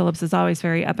 and Phil Phillips is always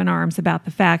very up in arms about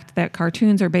the fact that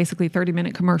cartoons are basically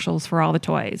 30-minute commercials for all the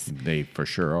toys. They for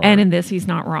sure are. And in this, he's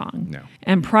not wrong. No.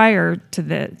 And prior to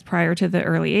the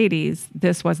early 80s,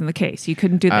 this wasn't the case. You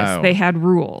couldn't do this. Oh. They had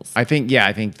rules. I think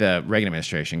the Reagan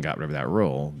administration got rid of that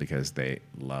rule because they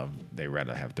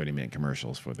rather have 30-minute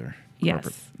commercials for their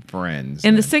corporate friends.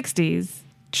 In the 60s,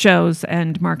 shows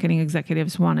and marketing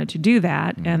executives wanted to do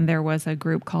that, and there was a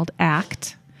group called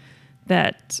ACT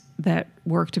that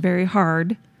worked very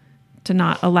hard to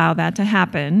not allow that to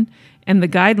happen. And the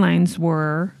guidelines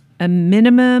were a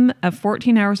minimum of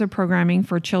 14 hours of programming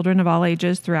for children of all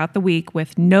ages throughout the week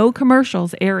with no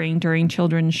commercials airing during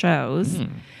children's shows.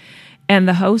 And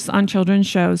the hosts on children's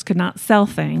shows could not sell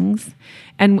things.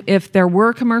 And if there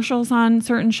were commercials on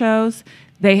certain shows,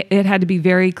 it had to be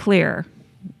very clear.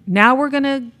 Now we're going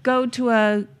to go to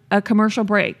a commercial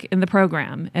break in the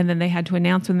program, and then they had to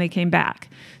announce when they came back.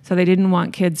 So they didn't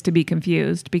want kids to be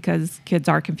confused because kids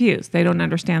are confused. They don't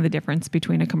understand the difference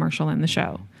between a commercial and the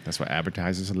show. That's why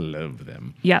advertisers love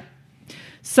them. Yep.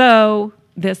 So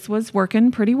this was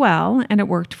working pretty well, and it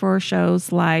worked for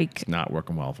shows like... It's not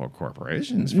working well for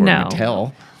corporations, for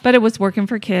Mattel. But it was working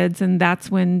for kids, and that's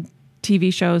when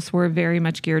TV shows were very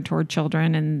much geared toward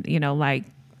children, and, like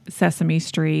Sesame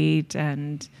Street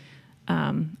and...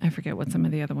 I forget what some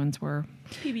of the other ones were.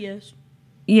 PBS.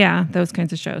 Yeah, those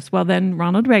kinds of shows. Well, then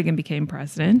Ronald Reagan became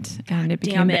president, and it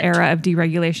became the era of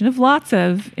deregulation of lots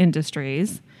of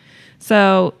industries.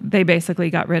 So they basically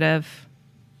got rid of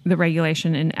the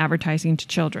regulation in advertising to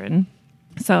children.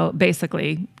 So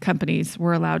basically, companies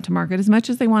were allowed to market as much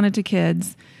as they wanted to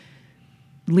kids,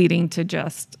 leading to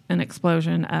just an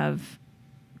explosion of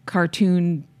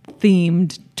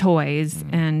cartoon-themed toys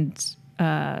and...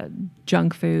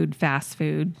 junk food, fast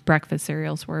food, breakfast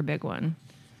cereals were a big one.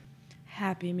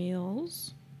 Happy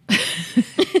Meals.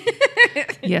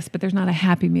 Yes, but there's not a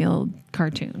Happy Meal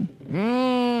cartoon.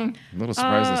 A little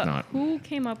surprised it's not. Who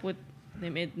came up with... They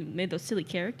made those silly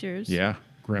characters. Yeah.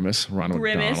 Ronald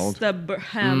Grimace, McDonald. the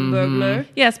Hamburglar.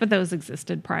 Yes, but those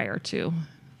existed prior to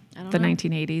the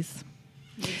 1980s.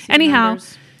 The Anyhow,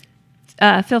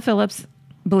 Phil Phillips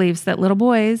believes that little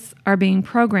boys are being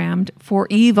programmed for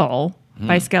evil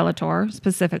by Skeletor,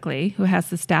 specifically, who has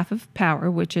the Staff of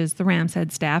Power, which is the ram's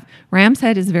head staff. Ram's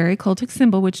head is a very cultic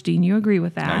symbol, which, Dean, you agree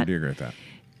with that? I do agree with that.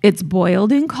 It's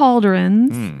boiled in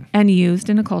cauldrons and used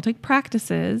in occultic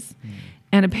practices.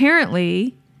 And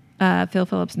apparently, Phil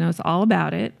Phillips knows all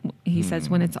about it. He says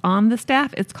when it's on the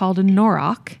staff, it's called a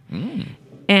Norok.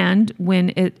 And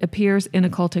when it appears in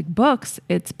occultic books,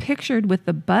 it's pictured with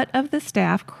the butt of the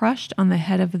staff crushed on the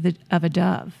head of a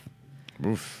dove.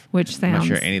 Oof. Which sounds... I'm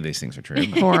not sure any of these things are true.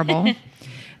 Horrible.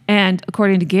 And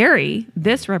according to Gary,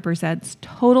 this represents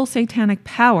total satanic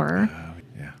power.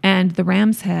 And the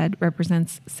ram's head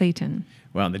represents Satan.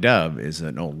 Well, and the dove is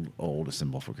an old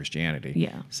symbol for Christianity.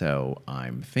 Yeah. So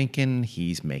I'm thinking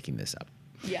he's making this up.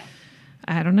 Yeah.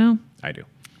 I don't know. I do.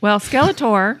 Well,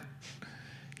 Skeletor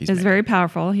is very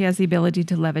powerful. He has the ability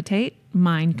to levitate,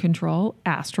 mind control,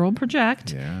 astral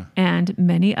project, and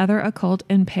many other occult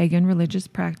and pagan religious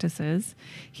practices.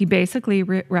 He basically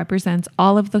represents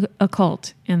all of the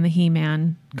occult in the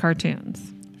He-Man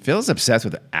cartoons. Phil's obsessed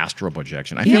with astral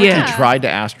projection. I feel like he tried to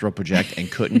astral project and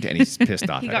couldn't, and he's pissed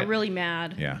off. He got really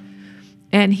mad. Yeah.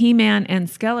 And He-Man and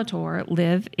Skeletor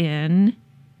live in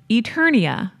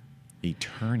Eternia.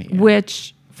 Eternia.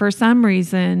 Which, for some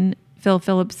reason, Phil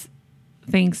Phillips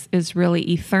thinks is really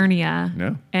Eternia.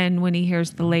 No. And when he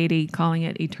hears the lady calling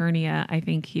it Eternia, I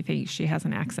think he thinks she has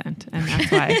an accent, and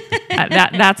that's why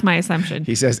that's my assumption.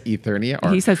 He says Eternia,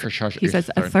 or he says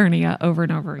Eternia over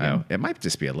and over again. Oh, it might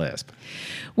just be a lisp.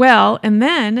 Well, and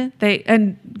then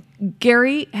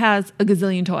Gary has a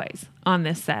gazillion toys on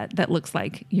this set that looks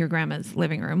like your grandma's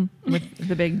living room with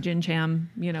the big Jin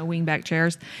Cham, wingback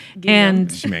chairs. Gingham.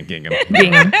 And She meant gingham.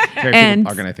 Gingham. And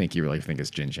people are going to think you really think it's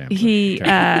Jin Cham.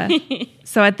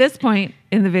 So at this point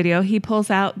in the video, he pulls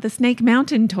out the Snake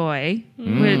Mountain toy,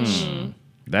 which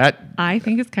I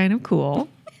think is kind of cool.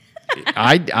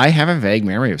 I have a vague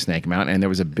memory of Snake Mountain, and there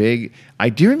was a big. I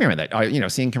do remember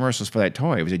that. Seeing commercials for that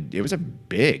toy. It was a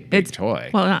big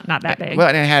toy. Well, not that big. Well,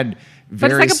 and it had But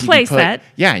it's like a play set.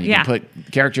 Yeah, and you can put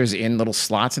characters in little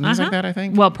slots and things like that, I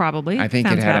think. Well, probably. I think it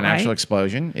Sounds had an about actual right.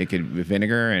 explosion. It could with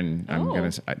vinegar, and I'm going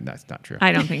to say that's not true.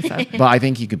 I don't think so. But I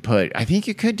think you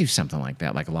could do something like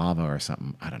that, like lava or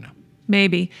something. I don't know.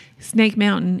 Maybe. Snake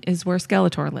Mountain is where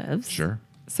Skeletor lives. Sure.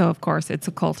 So, of course, it's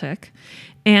occultic.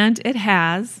 And it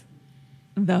has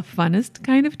the funnest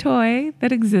kind of toy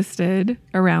that existed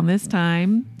around this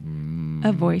time.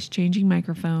 A voice-changing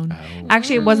microphone. Oh.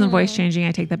 Actually, it wasn't voice-changing.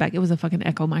 I take that back. It was a fucking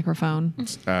echo microphone.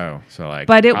 Oh, so like,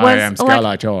 But it was I am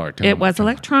Skeletor. it was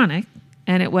electronic,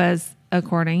 and it was,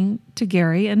 according to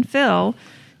Gary and Phil,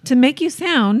 to make you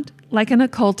sound like an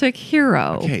occultic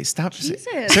hero. Okay, stop. Jesus.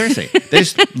 Seriously. They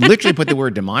just literally put the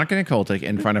word demonic and occultic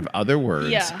in front of other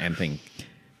words and think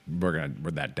we're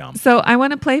that dumb. So I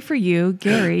want to play for you,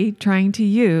 Gary, trying to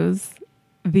use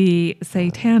the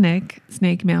satanic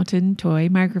Snake Mountain toy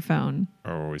microphone.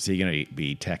 Or is he going to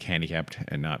be tech handicapped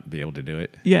and not be able to do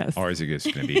it? Yes. Or is he just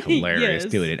going to be hilarious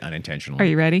Yes. doing it unintentionally? Are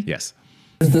you ready? Yes.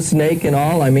 The snake and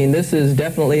all. I mean, this is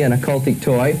definitely an occultic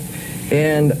toy.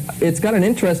 And it's got an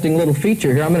interesting little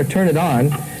feature here. I'm going to turn it on.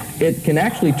 It can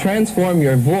actually transform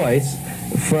your voice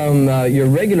from your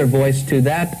regular voice to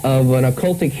that of an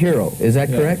occultic hero. Is that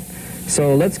correct?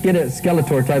 So let's get a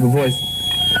Skeletor type of voice.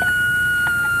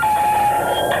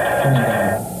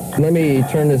 Let me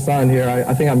turn this on here.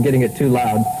 I think I'm getting it too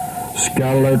loud.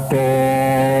 Skeletor,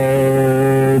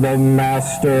 the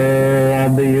master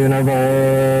of the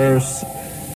universe.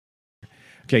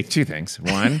 Okay, two things.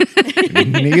 One,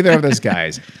 neither of those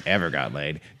guys ever got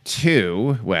laid.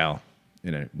 Two, well,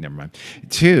 never mind.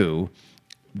 Two,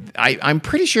 I'm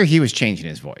pretty sure he was changing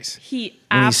his voice. When he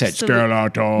said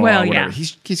Skeletor, Well, or yeah. whatever.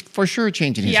 He's for sure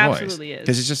changing his He voice. absolutely is.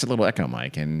 Because it's just a little echo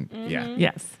mic, and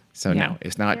Yes. So Yeah. no,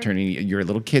 it's not turning your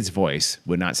little kid's voice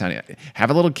would not sound.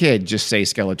 Have a little kid just say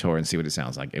Skeletor and see what it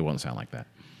sounds like. It won't sound like that.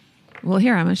 Well,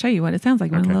 here, I'm going to show you what it sounds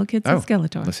like when a little kid says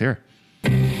Skeletor. Let's hear.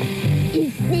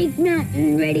 Is Snake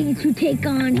Mountain ready to take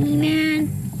on He-Man?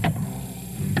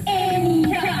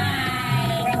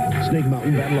 Anytime! Snake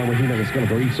Mountain battle on the He-Man and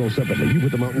Skeletor each sold separately. You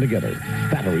put the mountain together.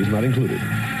 Batteries not included.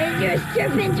 Is your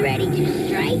serpent ready to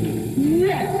strike?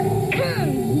 Yes!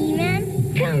 Come,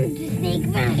 He-Man! Come to Snake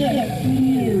Mountain! If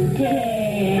you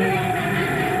dare!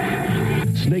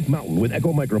 Snake Mountain with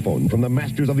Echo Microphone from the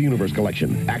Masters of the Universe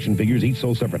collection. Action figures each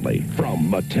sold separately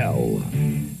from Mattel.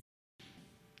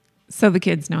 So the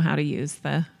kids know how to use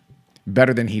the...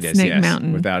 Better than he does, Snake yes.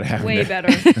 Mountain. Without having Way the,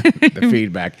 better. the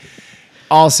feedback.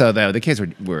 Also, though, the kids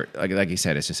were like you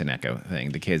said, it's just an echo thing.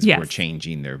 The kids Yes. were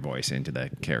changing their voice into the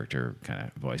character kind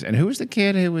of voice. And who was the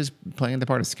kid who was playing the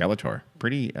part of Skeletor?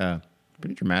 Pretty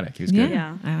dramatic. He was good.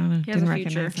 Yeah. I don't know. He has Didn't a future.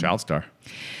 recognize him. Child star.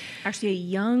 Actually, a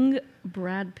young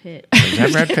Brad Pitt. Is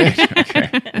that Brad Pitt?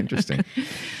 Okay, interesting.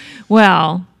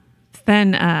 Well,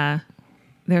 then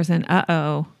there's an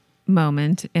uh-oh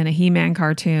moment in a He-Man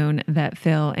cartoon that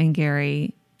Phil and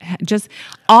Gary just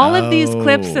all of these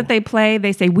clips that they play,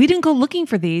 they say, we didn't go looking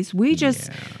for these. We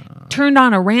just turned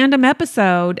on a random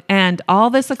episode and all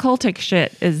this occultic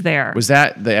shit is there. Was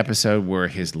that the episode where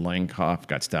his loincloth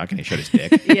got stuck and he showed his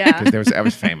dick? Yeah. Because that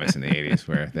was famous in the 80s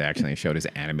where they actually showed his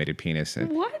animated penis.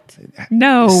 And What?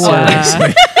 No.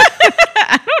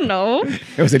 I don't know.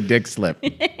 it was a dick slip.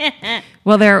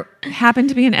 Well, there happened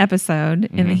to be an episode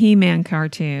in the He-Man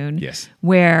cartoon Yes.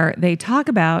 where they talk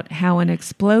about how an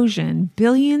explosion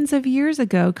billions of years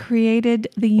ago created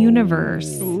the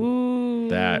universe.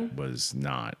 That was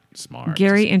not smart.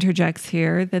 Gary interjects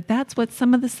here that that's what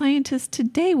some of the scientists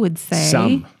today would say.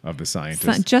 Some of the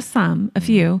scientists. Just some, a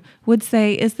few, would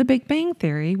say is the Big Bang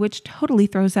Theory, which totally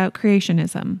throws out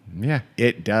creationism. Yeah,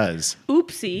 it does.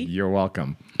 Oopsie. You're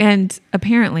welcome. And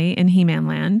apparently in He-Man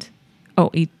land,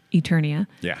 Eternia,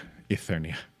 Yeah,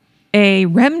 Eternia. a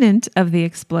remnant of the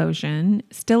explosion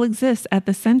still exists at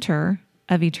the center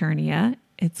of Eternia.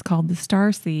 It's called the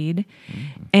Star Seed,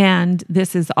 and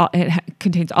this is all.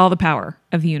 Contains all the power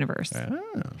of the universe.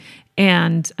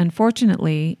 And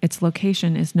unfortunately, its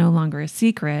location is no longer a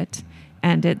secret,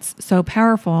 and it's so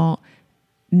powerful.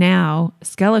 Now,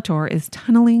 Skeletor is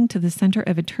tunneling to the center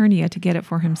of Eternia to get it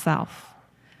for himself,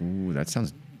 Ooh, that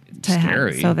sounds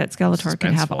scary. so that Skeletor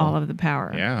can have Suspenseful. all of the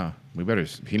power. Yeah,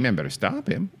 He-Man better stop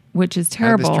him. Which is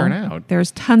How did this terrible. turn out?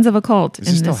 There's tons of occult Is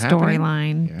in this this still happening?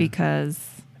 storyline Yeah. because,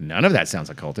 None of that sounds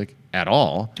occultic at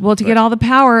all. well, to get all the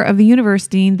power of the universe,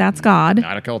 Dean, that's God.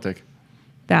 Not occultic.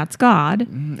 That's God.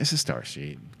 It's a star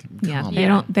sheet. Yeah, Calm they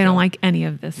down, don't Phil. like any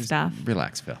of this Just stuff.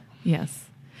 Relax, Phil. Yes.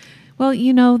 Well,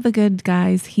 you know the good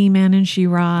guys, He-Man and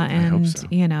She-Ra, hope and so.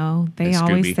 you know they And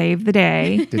always Scooby. save the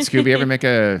day. Did Scooby ever make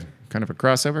a kind of a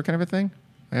crossover kind of a thing?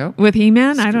 I hope. With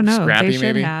He-Man, I don't know. Scrappy They should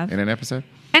maybe have. in an episode.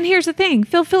 And here's the thing.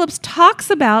 Phil Phillips talks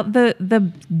about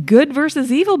the good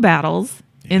versus evil battles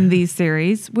in these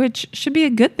series, which should be a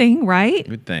good thing, right?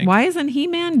 Good thing. Why isn't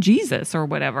He-Man Jesus or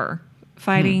whatever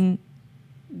fighting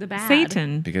The bad.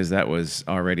 Satan? Because that was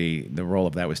already, the role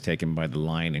of that was taken by the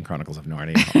Lion in Chronicles of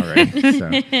Narnia already.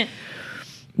 So.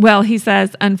 Well, he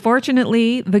says,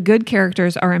 unfortunately, the good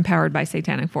characters are empowered by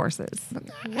satanic forces.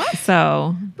 What?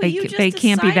 So But you just they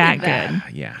can't be that decided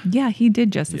good. Yeah. Yeah, he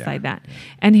did just decide that.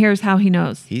 And here's how he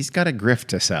knows. He's got a grift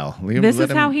to sell. This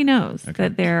is how he knows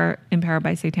that they're empowered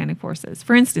by satanic forces.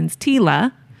 For instance,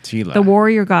 Tila, the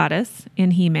warrior goddess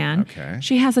in He-Man,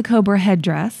 she has a cobra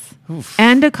headdress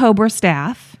and a cobra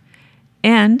staff.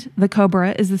 And the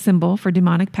cobra is the symbol for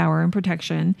demonic power and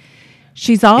protection.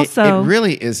 She's also... It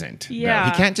really isn't. Yeah.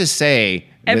 He can't just say,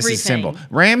 this is symbol.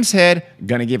 Ram's head,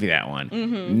 gonna give you that one.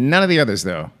 Mm-hmm. None of the others,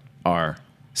 though, are.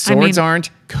 Swords aren't.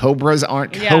 Cobras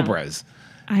aren't cobras.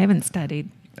 I haven't studied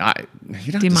You don't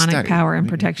have to demonic study. power and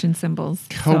protection symbols.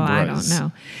 Cobras. So I don't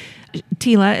know.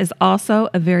 Tila is also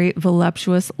a very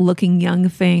voluptuous-looking young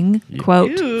thing,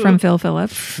 quote from Phil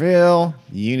Phillips, Phil,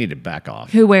 you need to back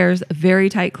off. who wears very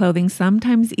tight clothing,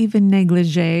 sometimes even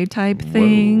negligee type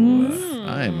things.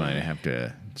 I might have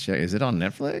to check. Is it on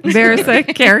Netflix? There's a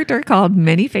character called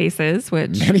Many Faces,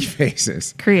 which Many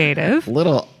faces. creative.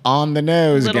 Little on the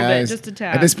nose, Little bit, guys. just a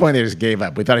tad. At this point, they just gave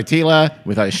up. We thought of Tila,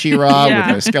 we thought of She-Ra, we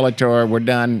thought of Skeletor. We're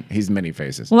done. He's Many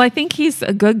Faces. Well, I think he's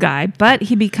a good guy, but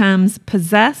he becomes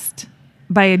possessed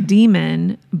by a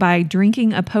demon by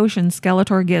drinking a potion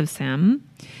Skeletor gives him.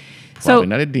 Probably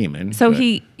not a demon. So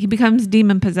he becomes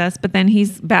demon possessed, but then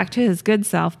he's back to his good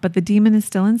self, but the demon is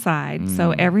still inside.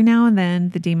 So every now and then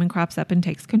the demon crops up and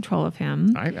takes control of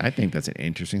him. I think that's an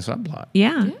interesting subplot.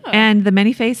 Yeah. And the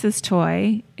Many Faces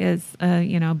toy is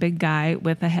a big guy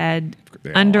with a head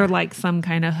under like some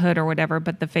kind of hood or whatever,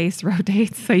 but the face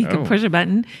rotates so you can push a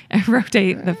button and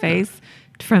rotate the face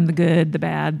from the good, the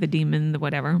bad, the demon, the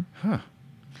whatever. Huh.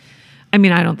 I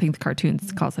mean, I don't think the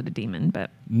cartoons calls it a demon,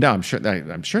 but No, I'm sure they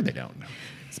don't.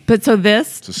 but so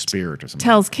this It's a spirit or something.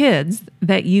 tells kids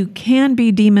that you can be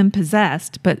demon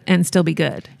possessed and still be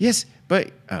good, Yes,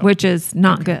 but which is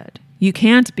not good. You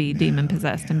can't be demon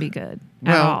possessed and be good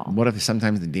at all. what if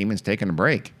sometimes the demon's taking a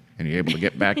break and you're able to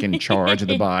get back in charge of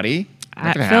the body?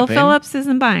 That could Phil happen. Phillips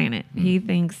isn't buying it. He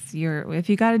thinks if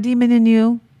you got a demon in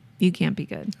you, you can't be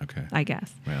good. Okay. I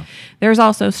guess. Well. There's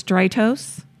also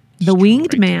Stratos, the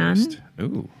winged man,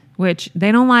 Ooh. which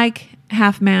they don't like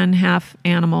half man, half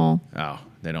animal Oh,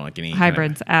 they don't like any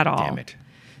hybrids at all. Damn it.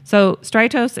 So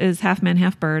Stratos is half man,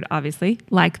 half bird, obviously,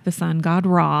 like the sun god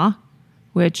Ra,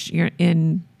 which you're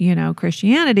in,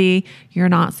 Christianity, you're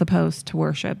not supposed to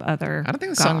worship other I don't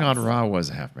think the sun god Ra was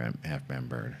a half man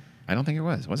bird. I don't think it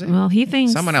was. Was it? Well, he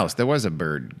thinks Someone else. There was a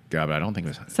bird god, but I don't think it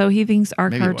was. So he thinks our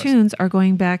Maybe it was. cartoons are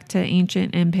going back to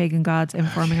ancient and pagan gods and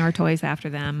forming our toys after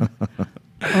them.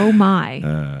 Oh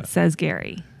my, says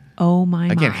Gary. Oh my.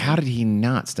 Again, my. how did he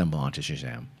not stumble onto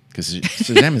Shazam? Because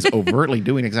Shazam is overtly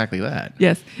doing exactly that.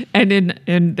 Yes,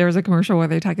 and there's a commercial where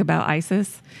they talk about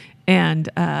ISIS, and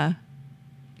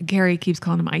Gary keeps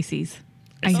calling him Ices.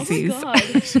 Ices. Oh my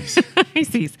God.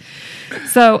 Ices.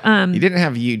 So You didn't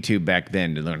have YouTube back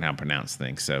then to learn how to pronounce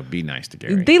things, so be nice to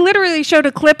Gary. they literally showed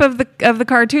a clip of the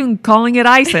cartoon calling it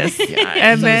ISIS,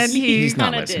 and then he's not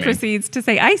kinda listening. proceeds to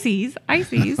say Ices.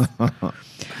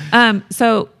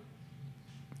 So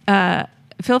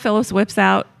Phil Phillips whips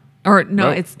out, or no,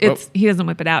 Whoa, it's whoa. he doesn't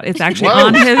whip it out. It's actually Whoa,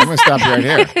 on his. I'm gonna stop you right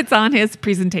here. It's on his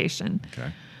presentation.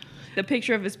 Okay. The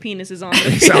picture of his penis is on the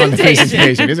It's on the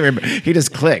presentation. presentation. He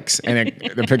just clicks, and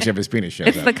the picture of his penis shows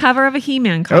It's up. the cover of a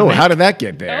He-Man comic. Oh, how did that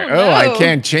get there? Oh, I no.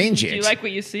 can't change it. Do you like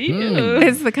what you see?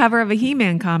 It's the cover of a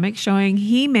He-Man comic showing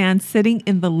He-Man sitting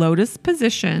in the lotus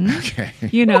position, Okay.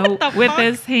 with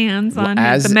his hands on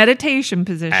as- the meditation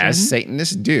position. As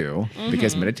Satanists do,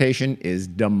 because meditation is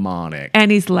demonic.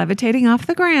 And he's levitating off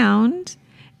the ground.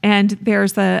 And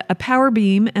there's a power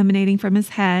beam emanating from his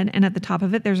head. And at the top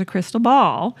of it, there's a crystal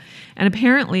ball. And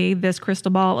apparently, this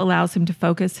crystal ball allows him to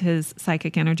focus his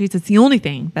psychic energies. It's the only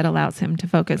thing that allows him to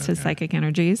focus his psychic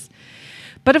energies.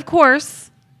 But of course,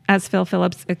 as Phil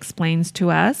Phillips explains to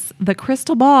us, the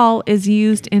crystal ball is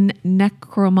used in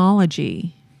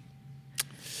necromology.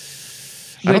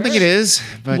 I don't think it is,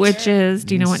 but Which is,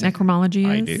 do you know what necromology is?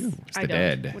 I do. It's I the don't.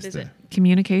 dead. What It's is the- it?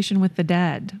 Communication with the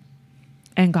dead.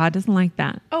 And God doesn't like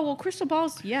that. Oh, well, crystal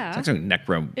balls, yeah. It's actually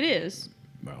It is.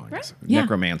 well, I guess Yeah.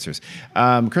 necromancers.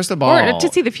 Crystal ball. Or to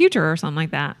see the future or something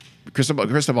like that.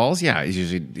 Crystal balls, yeah, is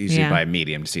usually Yeah. by a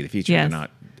medium to see the future. Yes. They're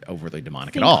not overly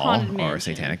demonic Think at all haunted or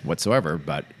mansion. satanic whatsoever,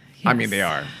 but I mean, Yes. they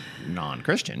are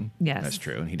non-Christian. Yes. That's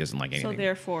true. And he doesn't like anything. So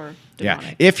therefore, yeah.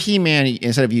 demonic. If He-Man,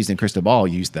 instead of using crystal ball,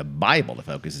 used the Bible to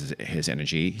focus his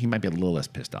energy, he might be a little less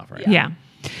pissed off right now. Yeah.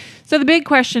 So the big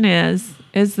question is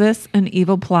this an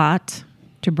evil plot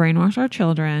to brainwash our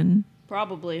children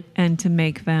Probably. and to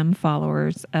make them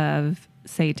followers of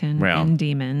Satan Well, and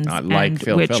demons like and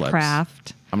Phil witchcraft?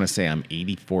 Phillips. I'm going to say I'm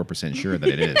 84% sure that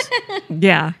it is.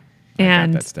 Yeah. I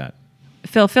And got that stat.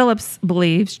 Phil Phillips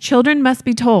believes children must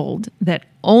be told that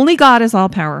only God is all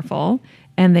powerful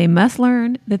and they must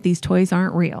learn that these toys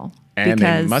aren't real. And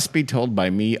because they must be told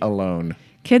by me alone.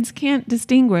 kids can't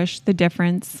distinguish the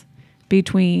difference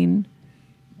between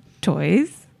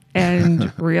toys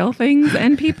and real things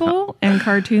and people and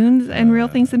cartoons and real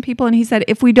things and people. And he said,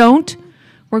 if we don't,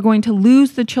 we're going to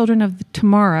lose the children of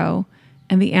tomorrow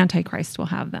and the Antichrist will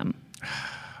have them.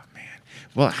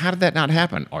 Well, how did that not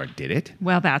happen? Or did it?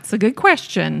 Well, that's a good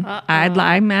question.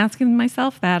 I'm asking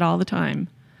myself that all the time.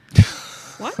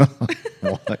 What?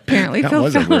 Apparently, that Phil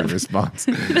was a weird Phillips. response.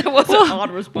 That was an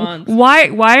odd response.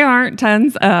 Why aren't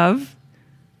tons of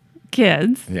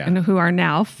kids Yeah. and who are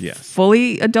now Yes.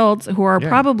 fully adults who are Yeah.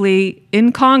 probably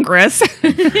in Congress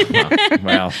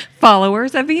well,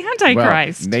 followers of the well,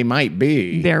 Antichrist? they might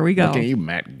be. There we go. Look at you,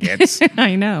 Matt Getz.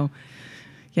 I know.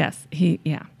 Yes, he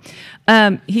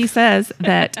says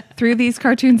that through these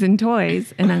cartoons and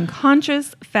toys, an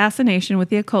unconscious fascination with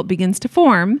the occult begins to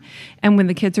form, and when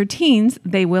the kids are teens,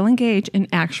 they will engage in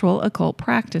actual occult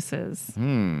practices.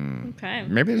 Okay.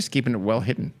 Maybe they're just keeping it well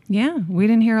hidden. Yeah, we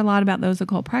didn't hear a lot about those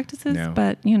occult practices, No.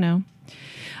 but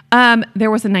there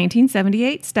was a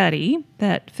 1978 study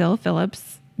that Phil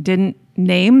Phillips didn't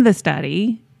name the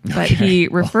study, but he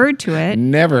referred to it,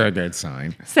 Never a good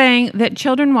sign. saying that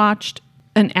children watched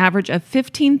an average of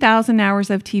 15,000 hours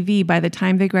of TV by the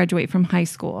time they graduate from high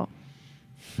school.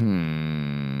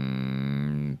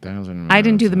 1,000. I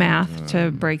didn't do the math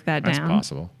to break that That's down.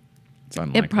 possible. It's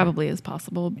unlikely. It probably is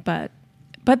possible, but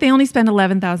they only spend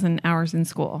 11,000 hours in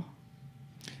school.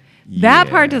 That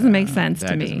part doesn't make sense to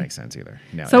That me. doesn't make sense either.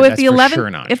 No, So if that's the for 11 sure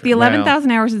not if true. the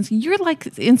 11,000 hours you're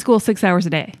like in school 6 hours a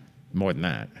day. More than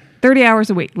that. 30 hours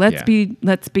a week. Let's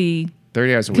Yeah. be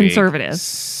 30 hours a conservative.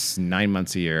 week. 9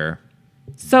 months a year.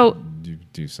 So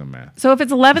Do some math. so if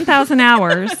it's 11,000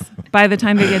 hours by the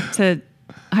time they get to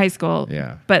high school,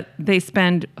 Yeah. but they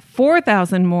spend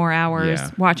 4,000 more hours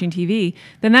Yeah. watching TV,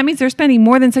 then that means they're spending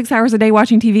more than 6 hours a day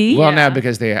watching TV. Well, Yeah. now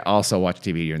because they also watch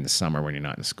TV during the summer when you're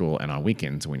not in school and on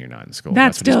weekends when you're not in school.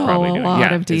 That's what he's still probably a doing. lot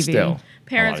Yeah, of it's TV. still a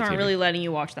Parents lot of aren't TV. really letting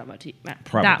you watch that much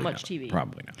Probably that much not. TV.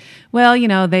 Probably not.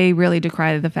 Well, they really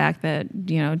decry the fact that,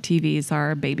 TVs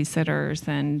are babysitters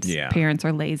and Yeah. parents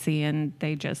are lazy and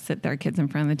they just sit their kids in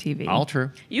front of the TV. All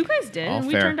true. You guys did, All and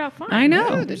we fair. turned out fine. I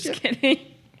know. Yeah, just kidding.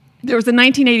 There was a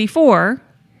 1984,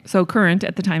 so current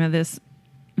at the time of this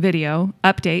video,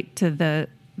 update to that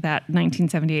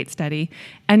 1978 study.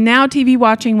 And now TV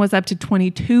watching was up to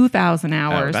 22,000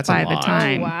 hours that's a by the lot.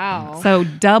 time. Oh, wow. So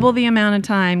double the amount of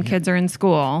time kids are in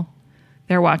school,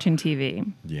 they're watching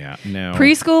TV. Yeah. No.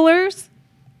 Preschoolers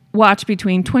watch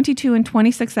between 22 and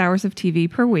 26 hours of TV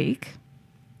per week.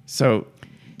 So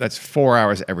that's 4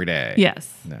 hours every day.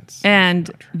 Yes. And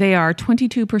they are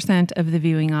 22% of the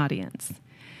viewing audience.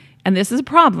 And this is a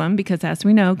problem because, as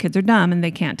we know, kids are dumb and they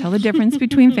can't tell the difference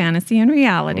between fantasy and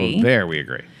reality. Well, there we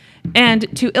agree. And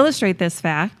to illustrate this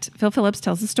fact, Phil Phillips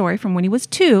tells a story from when he was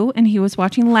 2 and he was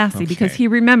watching Lassie because he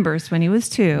remembers when he was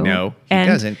 2. No, he and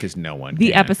doesn't because no one the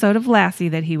can. episode of Lassie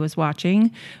that he was watching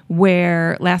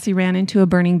where Lassie ran into a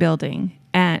burning building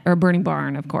or burning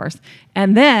barn, of course.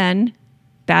 And then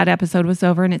that episode was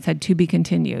over and it said to be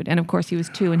continued. And of course he was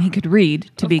 2 and he could read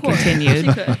to be continued.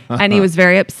 And he was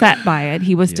very upset by it.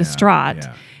 He was distraught.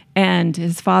 yeah. And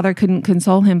his father couldn't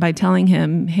console him by telling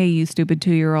him, hey, you stupid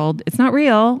 2-year-old, it's not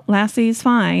real. Lassie's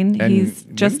fine. And He's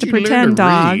just a when did you learn pretend to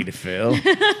dog. read,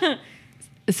 Phil?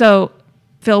 So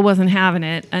Phil wasn't having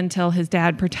it until his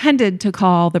dad pretended to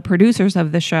call the producers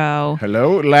of the show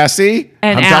Hello, Lassie?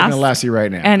 and I'm asked, talking to Lassie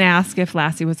right now. and asked if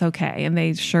Lassie was okay. And they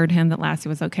assured him that Lassie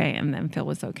was okay, and then Phil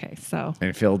was okay. So,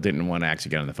 And Phil didn't want to actually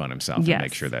get on the phone himself Yes. and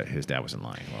make sure that his dad wasn't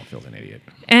lying. Well, Phil's an idiot.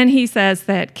 and he says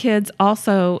that kids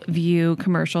also view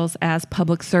commercials as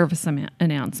public service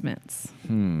announcements.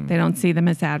 They don't see them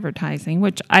as advertising,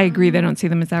 which I agree they don't see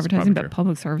them as advertising, probably but true.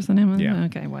 public service announcements. Yeah.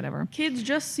 Okay, whatever. Kids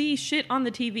just see shit on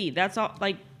the TV. That's all.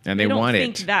 Like, And they don't want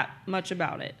think it. that much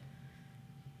about it.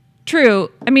 True.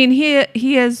 I mean,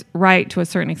 he is right to a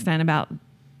certain extent about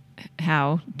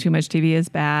how too much TV is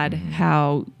bad,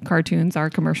 how cartoons are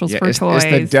commercials for it's toys.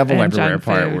 the devil and everywhere junk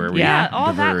part food. where we Yeah,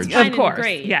 all that's diverge. fine. Of course,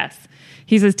 great. yes.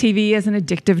 He says TV is an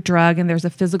addictive drug, and there's a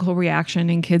physical reaction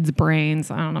in kids'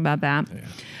 brains. I don't know about that.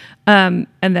 And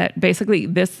that basically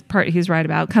this part he's right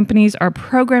about. Companies are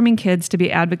programming kids to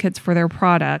be advocates for their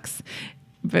products.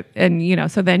 So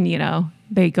then,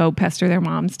 they go pester their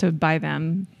moms to buy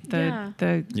them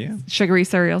the sugary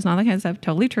cereals and all that kind of stuff.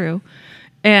 Totally true.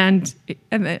 And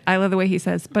I love the way he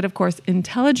says, but of course,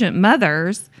 intelligent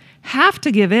mothers have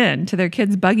to give in to their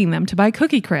kids bugging them to buy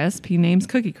Cookie Crisp. He names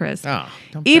Cookie Crisp. Oh,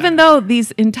 even though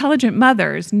these intelligent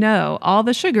mothers know all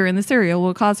the sugar in the cereal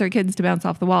will cause their kids to bounce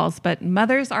off the walls, but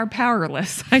mothers are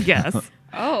powerless, I guess,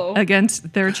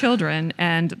 against their children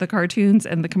and the cartoons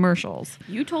and the commercials.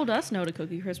 You told us no to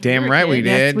Cookie Crisp. Damn right we did.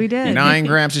 Yes, we did. 9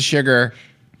 grams of sugar.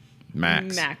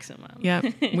 Maximum. Yep.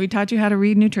 We taught you how to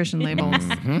read nutrition labels.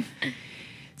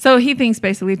 So he thinks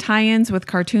basically tie-ins with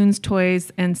cartoons,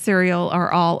 toys, and cereal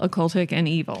are all occultic and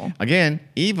evil. Again,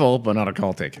 evil, but not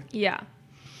occultic. Yeah.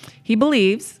 He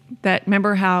believes that,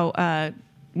 remember how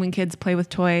when kids play with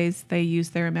toys, they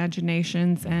use their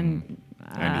imaginations and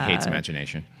he hates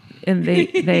imagination. And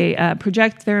they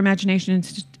project their imagination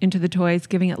into the toys,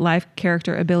 giving it life,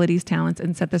 character, abilities, talents,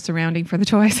 and set the surrounding for the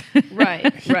toys.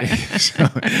 Right. So,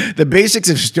 the basics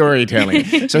of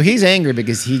storytelling. So he's angry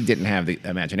because he didn't have the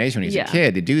imagination when he was a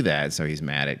kid to do that. So he's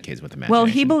mad at kids with imagination. Well,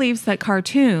 he believes that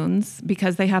cartoons,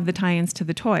 because they have the tie-ins to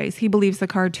the toys, he believes the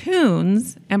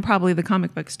cartoons, and probably the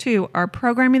comic books too, are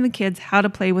programming the kids how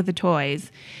to play with the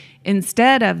toys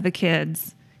instead of the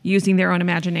kids using their own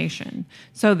imagination.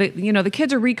 So the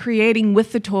kids are recreating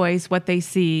with the toys what they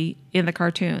see in the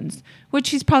cartoons, which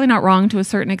he's probably not wrong to a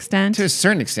certain extent. To a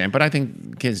certain extent, but I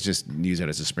think kids just use it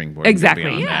as a springboard.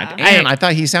 Exactly. That. And I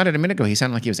thought he sounded a minute ago, he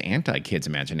sounded like he was anti-kids'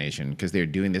 imagination because they're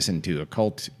doing this into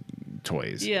occult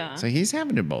toys. Yeah. So he's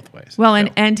having it both ways. Well,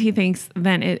 and he thinks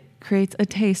then it creates a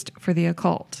taste for the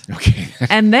occult. Okay.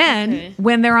 And then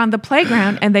when they're on the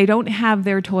playground and they don't have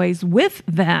their toys with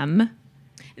them,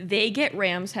 they get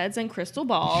ram's heads and crystal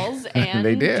balls and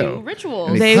they do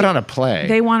rituals. And they put on a play.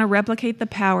 They want to replicate the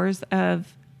powers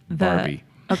of the Barbie.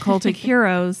 occultic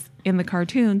heroes in the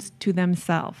cartoons to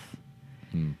themselves.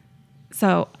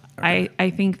 So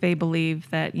I think they believe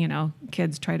that,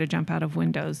 kids try to jump out of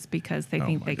windows because they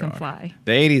think they can fly.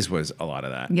 The 80s was a lot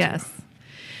of that. Yes.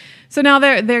 So now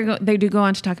they do go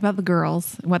on to talk about the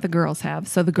girls, what the girls have.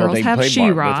 So the girls have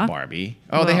She-Ra. With Barbie.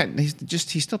 Oh, he's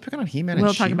still picking on He-Man and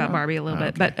We'll She-Ra? talk about Barbie a little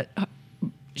bit. But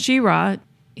She-Ra,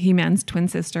 He-Man's twin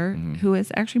sister, who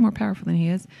is actually more powerful than he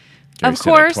is. Jerry of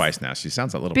course. Twice now. She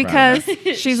sounds a little because proud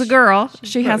of she's a girl.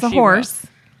 She has a horse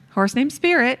named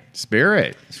Spirit.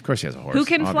 Spirit. Of course she has a horse. Who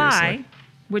can fly,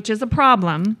 which is a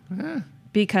problem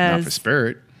because... Not for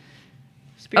Spirit.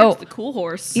 Spirit's the cool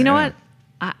horse. You know what?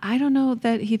 I don't know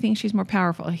that he thinks she's more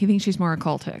powerful. He thinks she's more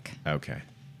occultic. Okay.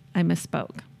 I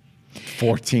misspoke.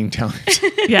 14 times.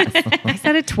 Yes, I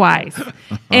said it twice.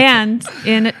 And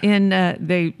in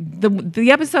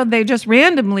the episode they just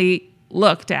randomly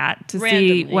looked at to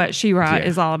see what She-Ra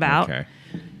is all about. Okay.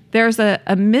 There's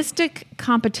a mystic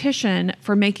competition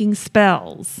for making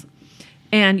spells.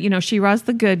 And, She-Ra's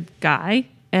the good guy.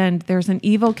 And there's an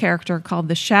evil character called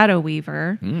the Shadow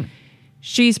Weaver.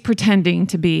 She's pretending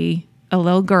to be a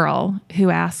little girl who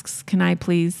asks, can I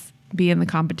please be in the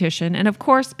competition? And of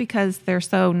course, because they're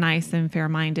so nice and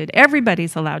fair-minded,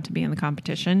 everybody's allowed to be in the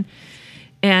competition.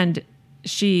 And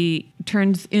she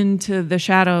turns into the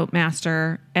Shadow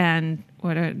Master and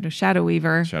the Shadow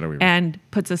Weaver, and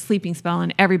puts a sleeping spell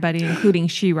on everybody, including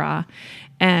She-Ra.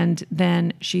 And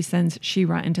then she sends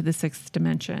She-Ra into the 6th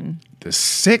dimension. The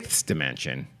 6th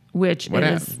dimension? Which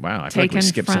is taken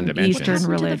from Eastern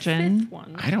religion.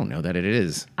 I don't know that it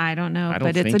is. I don't know,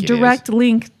 but it's a direct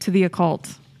link to the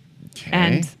occult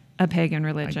and a pagan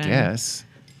religion. I guess.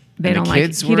 They don't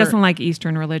like. He doesn't like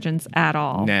Eastern religions at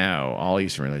all. No, all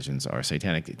Eastern religions are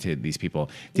satanic to these people.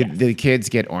 Did the kids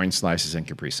get orange slices and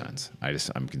Capri Suns?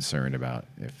 I'm concerned about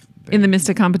if in the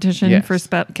mystic competition for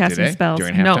casting spells.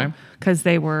 During halftime? No, because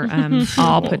they were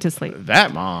all put to sleep.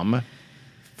 That mom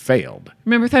failed.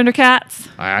 Remember Thundercats?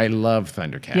 I love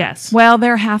Thundercats. Yes. Well,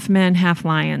 they're half men, half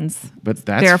lions. But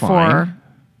that's therefore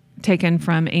taken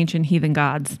from ancient heathen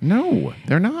gods. No,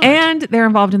 they're not. And they're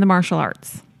involved in the martial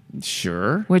arts.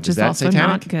 Sure. Which is also satanic?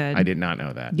 not good. I did not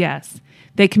know that. Yes.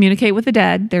 They communicate with the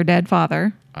dead, their dead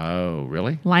father. Oh,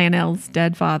 really? Lionel's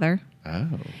dead father. Oh,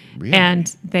 really?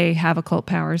 And they have occult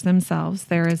powers themselves.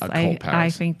 There is,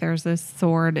 I think there's a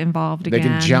sword involved again. They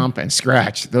can jump and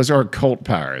scratch. Those are occult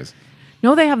powers.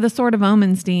 No, they have the Sword of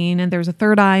Omenstein, and there's a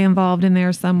third eye involved in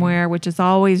there somewhere, which is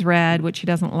always red, which he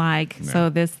doesn't like. No. So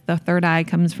the third eye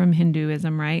comes from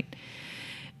Hinduism, right?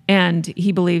 And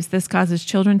he believes this causes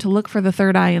children to look for the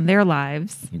third eye in their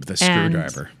lives. With a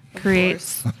screwdriver.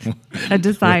 Creates a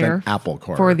desire apple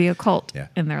core for the occult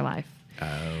in their life.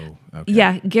 Oh, okay.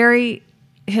 Yeah, Gary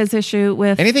his issue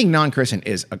with anything non-Christian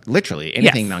is literally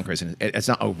anything Yes. non-Christian. It's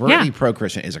not overtly Yeah.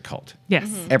 pro-Christian is a cult. yes,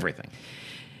 Everything.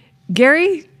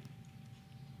 Gary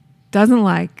doesn't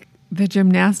like the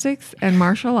gymnastics and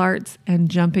martial arts and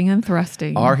jumping and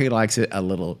thrusting Or he likes it a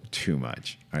little too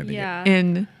much. I think. Yeah.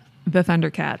 in the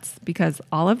Thundercats because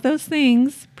all of those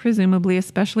things, presumably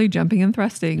especially jumping and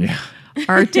thrusting,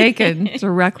 are taken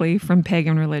directly from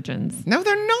pagan religions. No,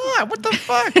 they're not. What the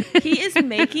fuck? He is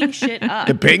making shit up.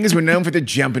 The pagans were known for the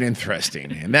jumping and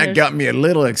thrusting, and that got me a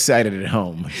little excited at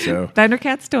home. So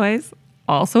Thundercats toys,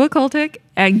 also occultic,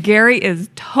 and Gary is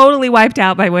totally wiped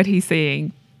out by what he's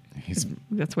seeing.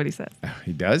 That's what he says.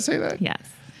 he does say that? Yes.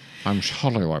 I'm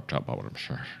totally wiped out by what I'm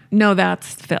saying. No,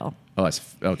 that's Phil. Oh, that's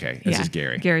okay. This is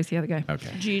Gary. Gary's the other guy. Okay.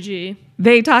 GG.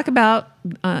 They talk about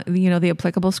the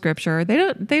applicable scripture.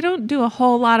 They don't do a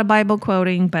whole lot of Bible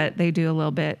quoting, but they do a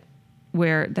little bit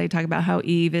where they talk about how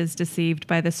Eve is deceived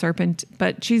by the serpent,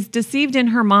 but she's deceived in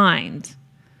her mind,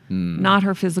 not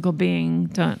her physical being.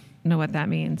 Don't know what that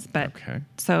means, but Okay.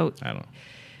 so I don't know.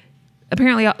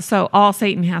 apparently, so all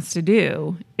Satan has to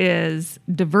do is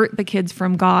divert the kids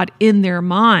from God in their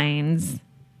minds,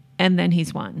 and then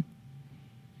he's won.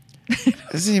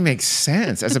 Doesn't even make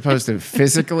sense as opposed to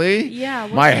physically. Yeah,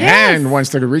 My hand wants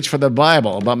to reach for the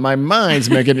Bible, but my mind's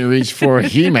making it reach for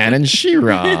He-Man and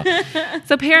She-Ra.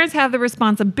 So parents have the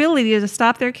responsibility to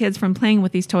stop their kids from playing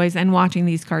with these toys and watching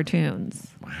these cartoons.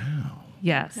 Wow.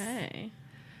 Yes. Okay.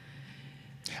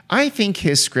 I think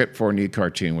his script for a new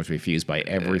cartoon was refused by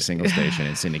every single station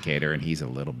and syndicator, and he's a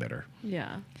little bitter.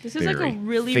 Yeah. This is like a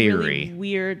really, really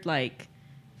weird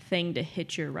thing to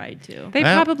hitch your ride to. They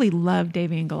Well- probably love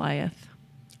Davy and Goliath.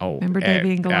 Oh, Remember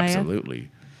Davy and Goliath? Absolutely.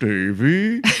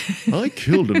 Davy, I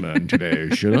killed a man today.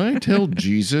 Should I tell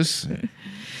Jesus?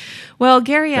 Well,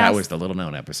 Gary That asked was the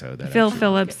little-known episode. That Phil actually-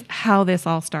 Phillips how this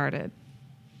all started.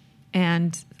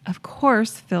 And, of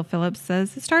course, Phil Phillips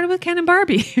says it started with Ken and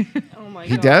Barbie. Oh my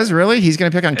He god. does, really? He's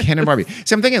going to pick on Ken and Barbie.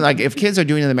 So I'm thinking, if kids are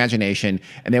doing it in the imagination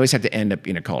and they always have to end up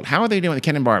in a cult, how are they doing with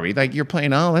Ken and Barbie? Like, you're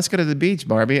playing, let's go to the beach,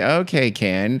 Barbie. Okay,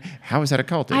 Ken. How is that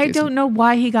occultic? I don't know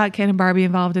why he got Ken and Barbie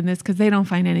involved in this because they don't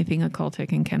find anything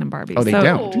occultic in Ken and Barbie. Oh, they So-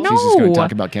 don't? No. He's just going to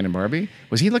talk about Ken and Barbie?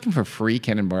 Was he looking for free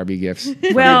Ken and Barbie gifts?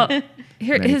 Well, his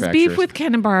beef Manufacturers. with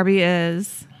Ken and Barbie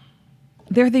is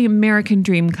they're the American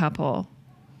dream couple.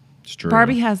 It's true.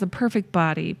 Barbie has the perfect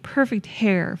body, perfect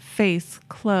hair, face,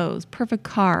 clothes, perfect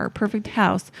car, perfect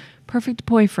house, perfect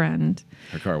boyfriend.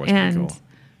 Her car was pretty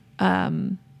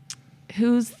cool.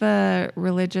 Who's the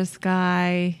religious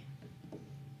guy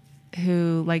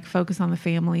who focus on the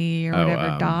family or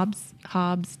whatever? Dobbs.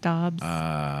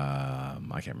 I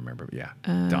can't remember. Yeah.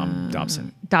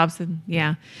 Dobson. Dobson,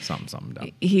 yeah. Something. Dob.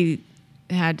 He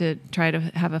had to try to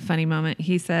have a funny moment.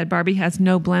 He said Barbie has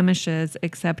no blemishes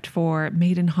except for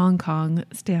 "Made in Hong Kong"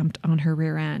 stamped on her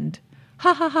rear end.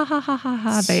 Ha ha ha ha ha ha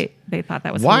ha. They thought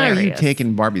that was Why hilarious. are you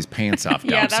taking Barbie's pants off, Dobson?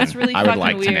 Yeah, that's really I would fucking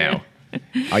like to weird. know.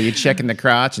 Are you checking the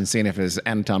crotch and seeing if it's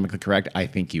anatomically correct? I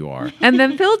think you are. And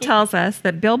then Phil tells us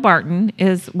that Bill Barton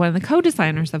is one of the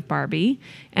co-designers of Barbie,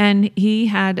 and he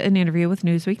had an interview with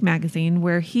Newsweek magazine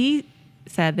where he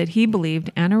said that he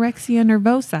believed anorexia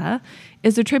nervosa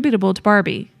is attributable to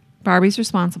Barbie. Barbie's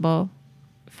responsible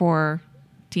for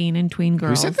teen and tween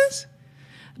girls. Who said this?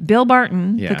 Bill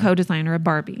Barton, Yeah. the co-designer of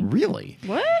Barbie. Really?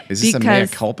 What? Is this a mea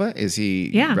Because- culpa? Is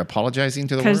he Yeah. apologizing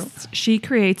to the world? Because she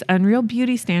creates unreal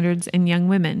beauty standards in young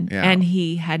women, Yeah. and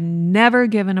he had never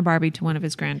given a Barbie to one of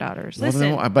his granddaughters. Well,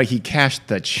 then, but he cashed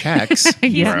the checks,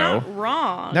 He's bro. not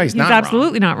wrong. No, he's He's not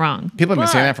absolutely not wrong. wrong. People have been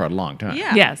saying But- that for a long time.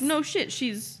 Yeah. Yes. No shit.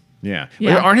 She's Yeah.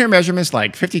 Yeah. Well, aren't her measurements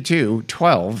like 52,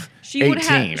 12, she 18? would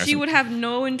have or she would have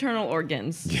no internal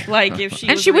organs. Like if she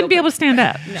And was she a wouldn't be real able to stand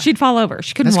up. She'd fall over.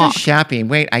 She couldn't Let's go walk. shopping.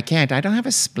 Wait, I can't. I don't have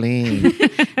a spleen.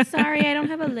 Sorry, I don't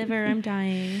have a liver. I'm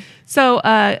dying. So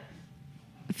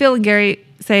Phil and Gary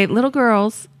say little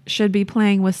girls should be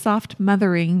playing with soft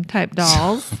mothering type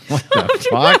dolls What the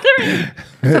fuck?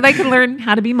 so they can learn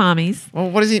how to be mommies. Well,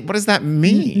 what does that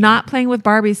mean? Not playing with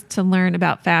Barbies to learn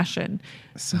about fashion.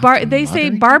 Soft They say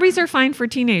mothering? Barbies are fine for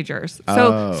teenagers.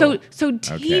 So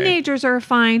teenagers are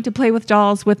fine to play with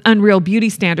dolls with unreal beauty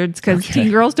standards because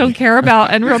teen girls don't care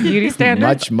about unreal beauty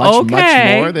standards. much more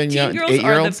than Teen young girls are the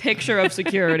 8-year-olds. picture of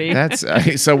security. That's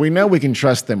so we know we can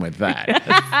trust them with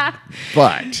that.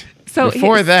 But So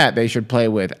before his- that, they should play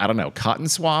with cotton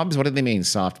swabs. What do they mean?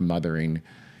 Soft mothering,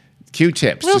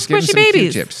 Q-tips. Little Just give them squishy some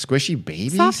babies. Q-tips. Squishy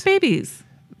babies. Soft babies.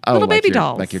 Oh, little like baby your,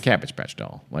 dolls. like your Cabbage Patch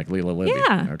doll, like Leela Libby.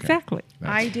 Yeah, Okay. exactly.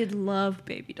 I did love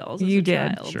baby dolls. As You a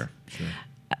did. child. Sure.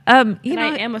 You know,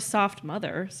 I am a soft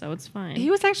mother, so it's fine. he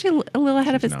was actually a little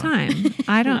ahead of his time.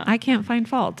 I can't find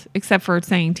fault, except for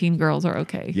saying teen girls are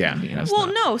okay. Yeah. You know? Well,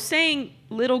 no, saying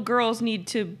little girls need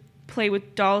to play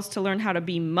with dolls to learn how to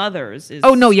be mothers is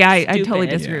Oh no, yeah, I stupid. totally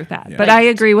disagree with that. Yeah. But I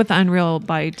agree with the unreal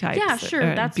body types. Yeah,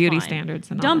 sure, that's beauty fine. standards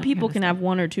and all dumb that people kind can of have stuff.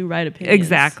 one or two right opinions.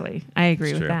 Exactly. I agree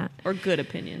It's with true. that. Or good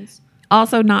opinions.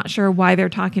 Also, not sure why they're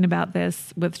talking about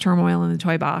this with turmoil in the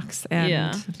toy box.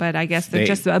 But I guess they're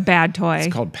just a bad toy.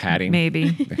 It's called padding.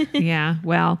 Maybe. Yeah.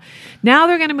 Well, now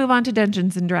they're going to move on to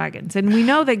Dungeons and Dragons, and we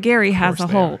know that Gary has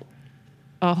course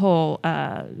a whole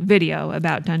video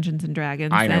about Dungeons and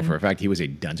Dragons. I know and for a fact he was a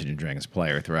Dungeons and Dragons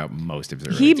player throughout most of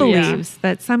his he early days. believes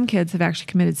that some kids have actually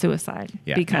committed suicide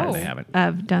Yeah, because they haven't.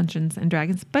 of Dungeons and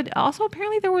Dragons. But also,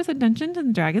 apparently, there was a Dungeons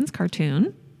and Dragons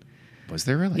cartoon. Was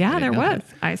there really? I Yeah, didn't there know was.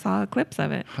 that. I saw clips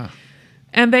of it.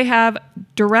 And they have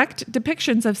direct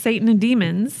depictions of Satan and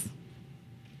demons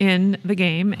in the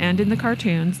game and in the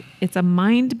cartoons. It's a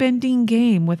mind-bending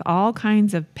game with all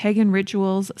kinds of pagan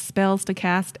rituals, spells to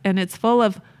cast, and it's full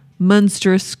of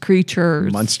monstrous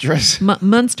creatures. Monstrous?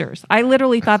 Monsters. I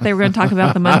literally thought they were going to talk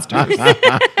about the monsters.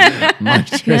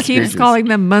 Monstrous He keeps creatures. calling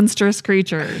them monstrous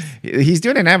creatures. He's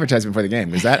doing an advertisement for the game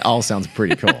because that all sounds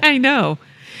pretty cool. I know.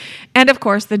 And of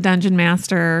course, the dungeon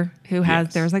master who has,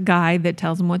 Yes. there's a guide that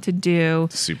tells him what to do.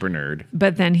 Super nerd.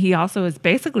 But then he also is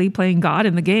basically playing God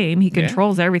in the game. He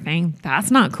controls everything.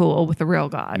 That's not cool with the real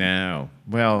God. No.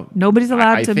 Well, Nobody's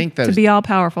allowed I think to those- be all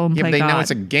powerful and Yeah, play but they God. know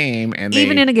it's a game, and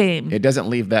Even in a game. it doesn't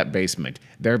leave that basement.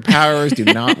 Their powers do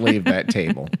not leave that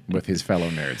table with his fellow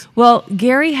nerds. Well,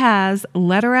 Gary has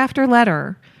letter after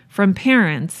letter from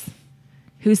parents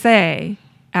who say,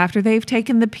 after they've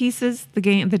taken the pieces, the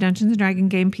Dungeons and Dragons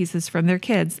game pieces from their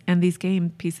kids, and these game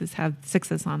pieces have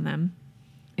 6s on them,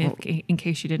 in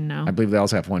case you didn't know. I believe they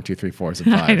also have 1, 2, 3, 4s,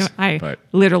 and 5s. I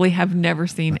literally have never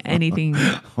seen anything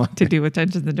to do with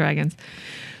Dungeons and Dragons.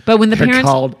 But when the They're parents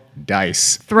called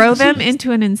dice. throw them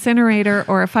into an incinerator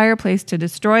or a fireplace to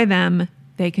destroy them,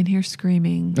 they can hear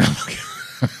screaming.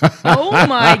 Oh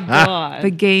my god.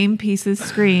 The game pieces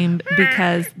screamed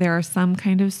because there are some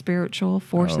kind of spiritual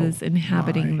forces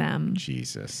inhabiting My them.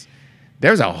 Jesus. There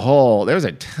was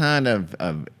a ton of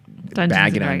Dungeons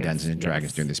bagging and on Dragons, Dungeons and Dragons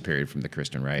yes. during this period from the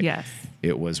Christian right. Yes.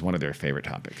 It was one of their favorite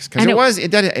topics because And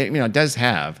it does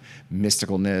have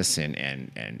mysticalness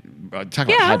and talk about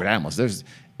Yeah. hybrid animals. There's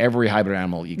every hybrid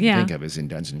animal you can Yeah. think of is in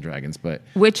Dungeons and Dragons, but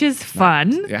Which is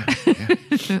fun. yeah.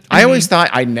 I always thought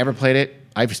I never played it.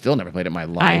 I've still never played it in my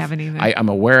life. I haven't either. I'm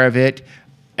aware of it.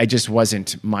 I just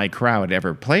wasn't my crowd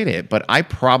ever played it, but I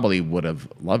probably would have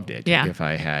loved it Yeah. if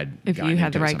I had. If gotten you had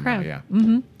into the it right somehow, crowd.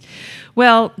 Yeah.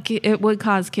 Well, it would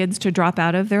cause kids to drop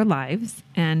out of their lives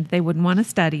and they wouldn't want to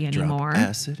study anymore. Drop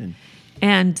acid and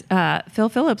And Phil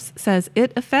Phillips says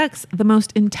it affects the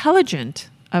most intelligent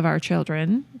of our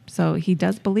children. So he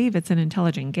does believe it's an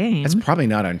intelligent game. that's probably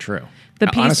not untrue. The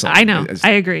piece, Honestly, I know, it's-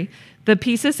 I agree. The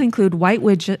pieces include white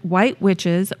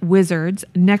witches, wizards,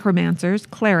 necromancers,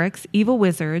 clerics, evil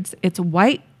wizards. It's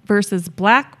white versus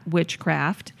black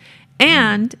witchcraft.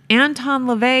 And Anton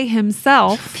LaVey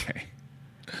himself, Okay.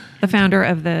 the founder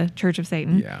of the Church of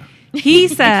Satan, Yeah. he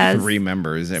says... 3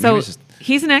 members. I mean, So it's just,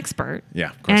 he's an expert.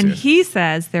 Yeah, of course and he is. he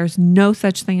says there's no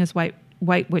such thing as white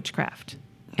witchcraft.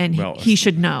 And well, he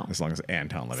should know. as long as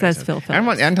Anton LaVey Says says. Phil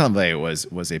Phillips. Anton LaVey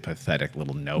was a pathetic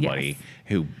little nobody Yes.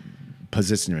 who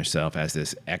positioned himself as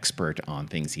this expert on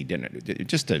things he didn't,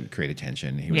 just to create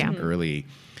attention. He was Yeah. an early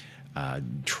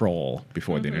troll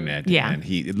before the internet. Yeah. And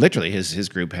he literally, his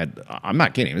group had, I'm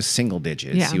not kidding, it was single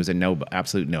digits. Yeah. He was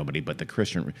absolute nobody, but the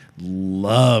Christian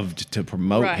loved to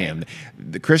promote Right. him.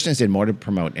 The Christians did more to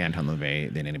promote Anton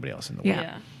LaVey than anybody else in the world.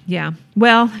 Yeah. Yeah.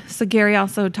 Well, so Gary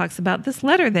also talks about this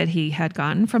letter that he had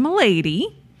gotten from a lady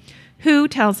who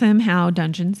tells him how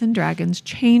Dungeons and Dragons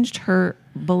changed her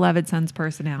beloved son's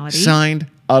personality. Signed,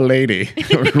 a lady,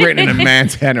 written in a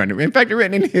man's handwriting. In fact,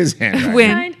 written in his handwriting.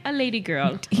 When Find a lady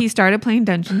girl. he started playing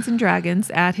Dungeons and Dragons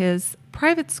at his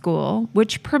private school,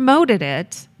 which promoted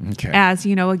it Okay. as,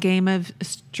 a game of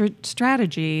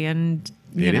strategy and,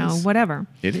 It is. whatever.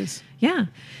 It is. Yeah.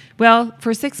 Well,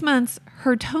 for 6 months,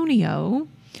 Hertonio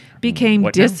became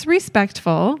What now?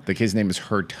 disrespectful. The kid's name is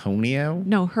Hertonio.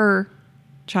 No, her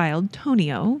child,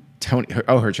 Tonio.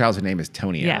 Her child's name is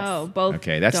Tonio. Yes. Oh, both.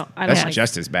 Okay, that's I don't like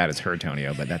just as bad as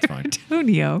Hertonio, but that's fine.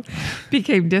 Tonio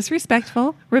became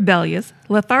disrespectful, rebellious,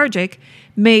 lethargic,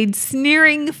 made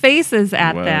sneering faces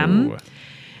at them,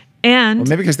 And Well,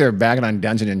 maybe because they're bagging on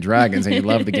Dungeons and Dragons and you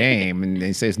love the game, and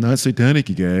they say it's not satanic,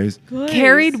 you guys.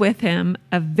 carried with him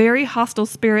a very hostile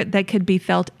spirit that could be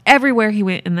felt everywhere he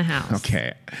went in the house.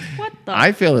 Okay. What the?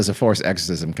 I feel there's a forced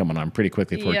exorcism coming on pretty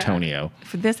quickly for Yeah. Tonio.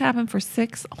 This happened for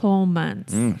 6 whole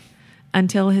months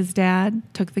until his dad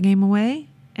took the game away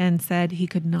and said he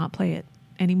could not play it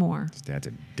anymore. His dad's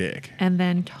a dick. And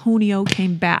then Tonio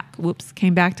came back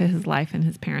to his life and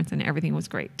his parents, and everything was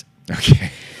great. Okay.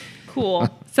 Cool.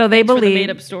 So they Thanks for the believe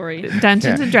made-up story.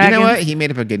 Dungeons and You Dragons. know what? He made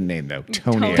up a good name, though.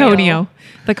 Tonio. Tonio.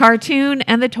 The cartoon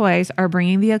and the toys are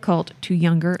bringing the occult to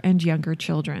younger and younger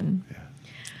children.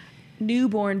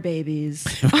 Newborn babies.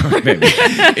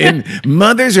 And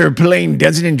mothers are playing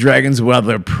Dungeons and Dragons while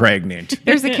they're pregnant.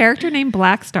 There's a character named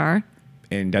Blackstar.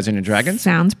 In Dungeons and Dragons?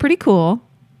 Sounds pretty cool.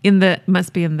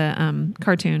 Must be in the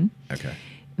cartoon. Okay.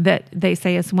 That they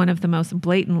say is one of the most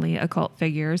blatantly occult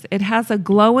figures. It has a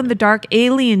glow-in-the-dark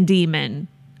alien demon.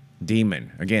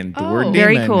 Demon. Again, the Oh. word demon.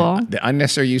 Very cool. The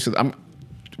unnecessary use of...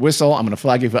 Whistle, I'm going to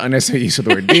flag you for unnecessary use of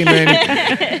the word demon.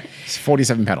 It's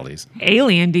 47 penalties.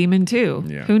 Alien demon, too.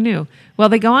 Yeah. Who knew? Well,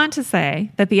 they go on to say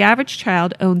that the average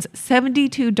child owns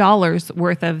 $72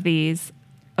 worth of these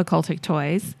occultic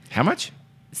toys. How much?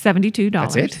 $72.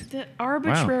 That's it? The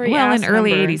arbitrary Well, in ass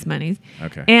early number. 80s monies.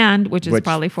 Okay. And, which is Which-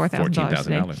 probably $4,000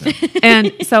 today. $14,000.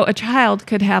 And so a child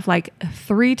could have like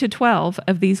 3 to 12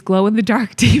 of these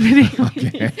glow-in-the-dark demon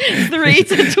aliens. 3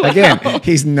 to 12. Again,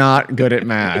 he's not good at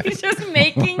math. He's just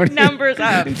making numbers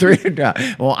up.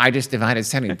 Well, I just divided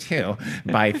 72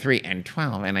 by 3 and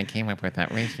 12, and I came up with that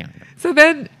ratio. So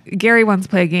then Gary wants to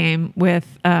play a game with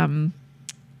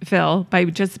Phil by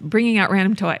just bringing out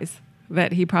random toys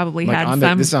that he probably Like had on the-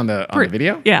 some... this is on the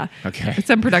video? Yeah. Okay.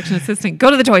 Some production assistant. Go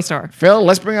to the toy store. Phil,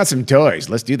 let's bring out some toys.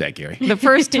 Let's do that, Gary. The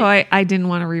first toy, I didn't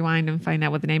want to rewind and find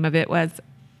out what the name of it was.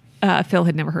 Phil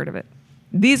had never heard of it.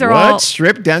 These are What? all...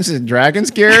 Strip Dungeons and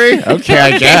Dragons, Gary? Okay,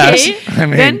 I guess. I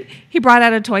mean, Then he brought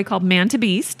out a toy called Man to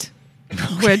Beast,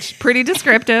 which pretty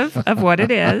descriptive of what it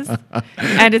is.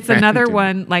 And it's another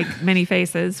one like Many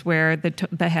Faces where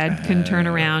the head can turn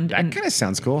around. that and kind of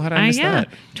sounds cool. How did I miss that?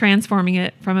 transforming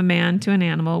it from a man to an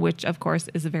animal, which of course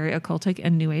is a very occultic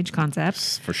and new age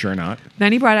concept. For sure not.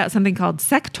 Then he brought out something called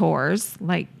Sectors,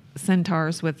 like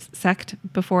centaurs with sect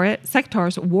before it.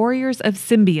 Sectors, warriors of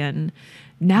Symbion.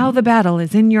 Now the battle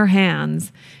is in your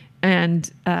hands.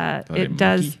 And it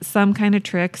does monkey? some kind of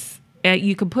tricks.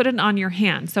 You can put it on your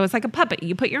hand. So it's like a puppet.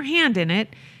 You put your hand in it.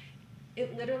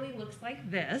 It literally looks like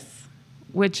this,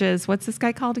 which is, what's this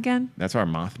guy called again? That's our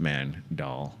Mothman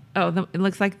doll. Oh, it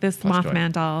looks like this Plush toy.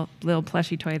 Mothman doll, little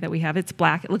plushy toy that we have. It's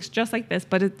black. It looks just like this,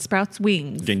 but it sprouts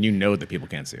wings. Again, you know that people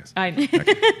can't see us. And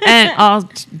I'll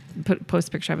post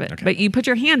a picture of it. Okay. But you put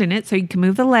your hand in it so you can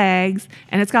move the legs,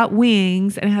 and it's got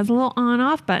wings, and it has a little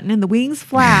on-off button, and the wings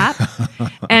flap,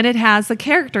 and it has a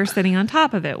character sitting on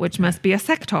top of it, which must be a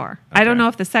sector. I don't know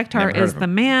if the sector Never heard is of the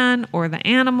him. man or the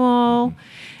animal,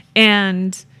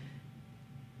 and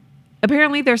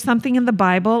apparently there's something in the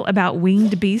Bible about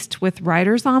winged beasts with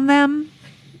riders on them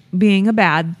being a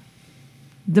bad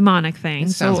demonic thing.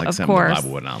 It sounds so like of something course, the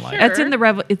Bible would not like. it's in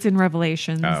the it's in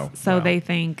Revelations. Oh, so wow. they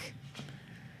think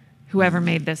whoever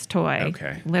made this toy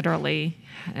Okay. literally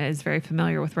is very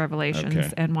familiar with Revelations Okay.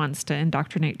 and wants to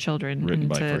indoctrinate children Written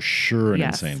by, into for sure, an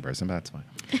Yes. insane person, but that's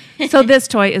fine. So this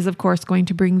toy is of course going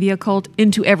to bring the occult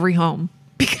into every home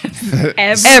because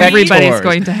Every everybody's Sectors.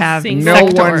 going to have Single. No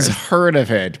sectors. one's heard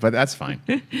of it, but that's fine.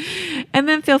 And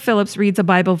then Phil Phillips reads a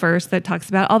Bible verse that talks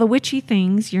about all the witchy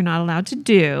things you're not allowed to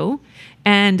do.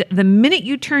 And the minute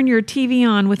you turn your TV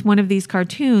on with one of these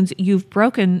cartoons, you've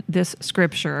broken this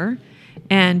scripture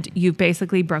and you've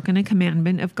basically broken a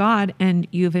commandment of God and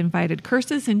you've invited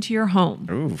curses into your home.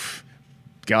 Oof.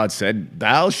 God said,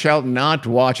 "Thou shalt not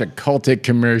watch occultic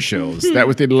commercials." That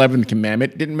was the 11th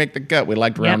commandment. Didn't make the cut. We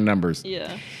liked round Yep. numbers.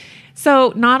 Yeah.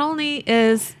 So not only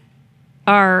is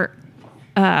our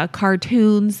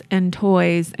cartoons and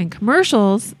toys and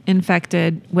commercials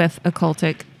infected with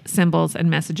occultic symbols and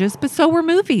messages, but so were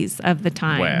movies of the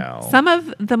time. Well. Some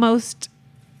of the most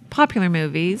popular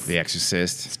movies, The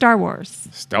Exorcist. Star Wars.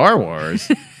 Star Wars.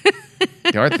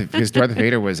 Because Darth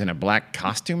Vader was in a black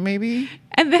costume, maybe?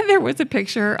 And then there was a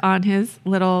picture on his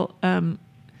little,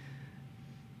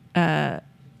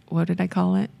 what did I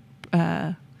call it?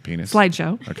 Penis.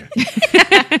 Slideshow.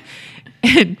 Okay.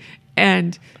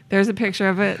 And there's a picture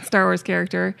of a Star Wars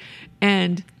character,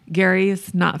 and Gary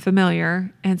is not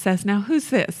familiar and says, "Now who's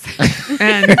this?"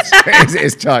 And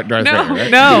it's Darth Vader, right?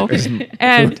 no.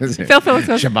 And What is it? Phil Phillips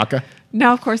goes, Chewbacca?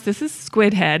 "Now, of course, this is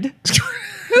Squid Head."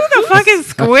 Who the fuck is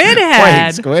Squid Head?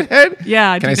 Wait, Squid Head?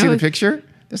 Yeah, do Can I you see know the who- picture?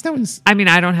 There's no one's... I mean,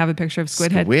 I don't have a picture of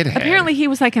Squid Head. Squid Head. Apparently, he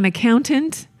was like an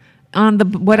accountant on the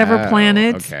whatever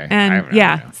planet. Okay.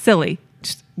 And silly.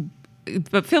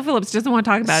 But Phil Phillips doesn't want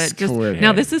to talk about it.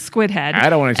 Now this is Squidhead. I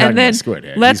don't want to talk about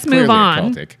Squidhead. Let's He's move clearly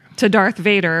on occultic. to Darth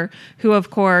Vader, who of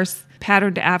course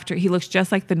patterned after. He looks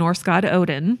just like the Norse god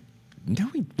Odin. No,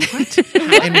 what?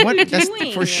 And what? That's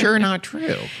for sure not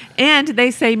true. And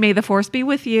they say, "May the Force be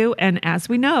with you." And as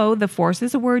we know, the Force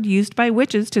is a word used by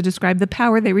witches to describe the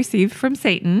power they received from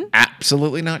Satan.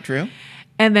 Absolutely not true.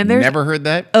 And then there's Never heard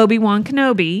that. Obi-Wan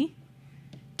Kenobi.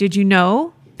 Did you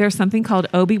know there's something called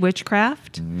Obi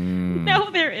witchcraft? No,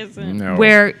 there isn't. No,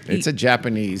 Where it's a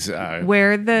Japanese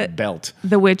where the belt.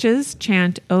 The witches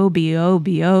chant Obi,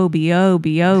 Obi, Obi,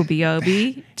 Obi, Obi,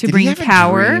 Obi to Did he bring have a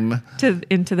power dream?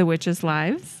 into the witches'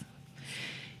 lives.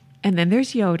 And then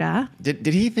there's Yoda. Did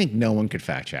he think no one could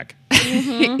fact check?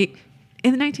 In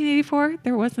 1984,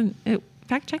 there wasn't.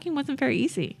 Fact checking wasn't very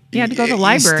easy. You had to go to the You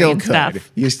library still and could.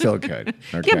 stuff. You still could.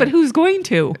 Okay. Yeah, but who's going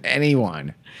to?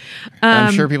 Anyone.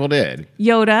 I'm sure people did.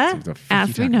 Yoda, What the fuck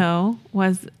as you we talking know,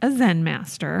 was a Zen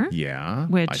master. Yeah,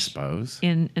 Which, I suppose.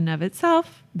 in and of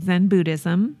itself, Zen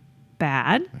Buddhism,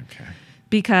 bad. Okay.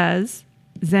 Because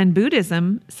Zen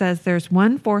Buddhism says there's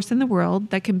one force in the world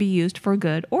that can be used for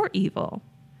good or evil.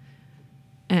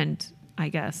 And I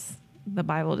guess the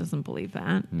Bible doesn't believe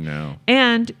that. No.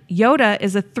 And Yoda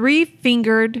is a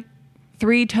three-fingered,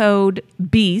 three-toed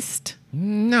beast,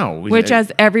 No. which,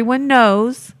 as everyone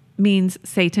knows, means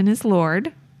Satan is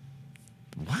Lord.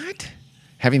 What?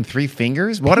 Having 3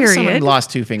 fingers? What if someone Period.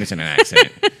 lost 2 fingers in an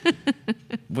accident?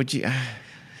 Would you?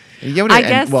 Yoda I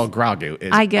guess- Grogu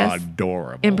is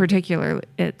adorable. In particular,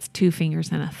 it's 2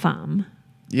 fingers and a thumb.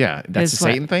 Yeah, that's is a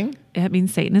what- Satan thing? It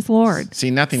means Satan is Lord.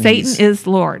 See, nothing Satan means- is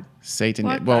Lord. Satan.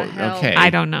 What Well, the hell? okay. I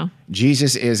don't know.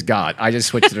 Jesus is God. I just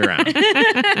switched it around.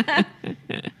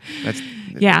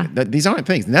 Yeah. These aren't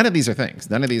things. None of these are things.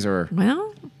 None of these are.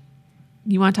 Well,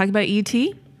 you want to talk about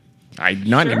E.T.?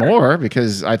 Not anymore,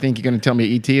 because I think you're going to tell me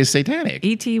E.T. is satanic.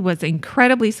 E.T. was an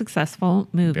incredibly successful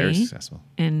movie. Very successful.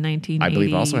 In 1983. I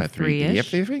believe also had 3. Did he have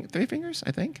 3 fingers?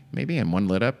 I think maybe, and one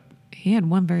lit up. He had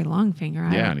one very long finger.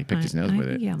 Yeah, and he picked his nose with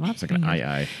it. Yeah, lots It's like of an fingers.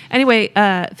 eye. Anyway,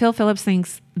 Phil Phillips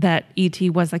thinks that E.T.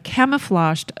 was a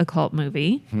camouflaged occult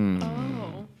movie.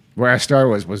 Oh. Whereas Star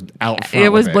Wars was out front. It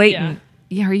was with blatant.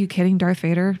 Yeah, are you kidding? Darth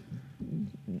Vader,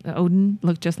 Odin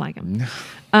looked just like him.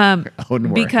 Odin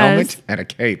wore a helmet and a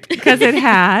cape. Because it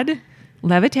had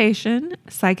levitation,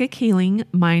 psychic healing,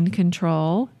 mind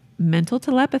control, mental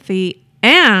telepathy,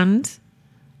 and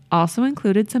also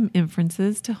included some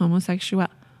inferences to homosexuality.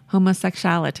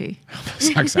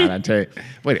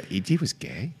 Wait, E.T. was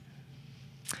gay?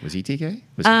 Was E.T. gay?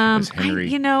 Was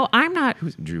Henry? I'm not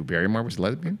Drew Barrymore was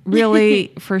lesbian?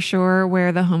 really for sure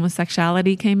where the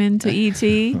homosexuality came into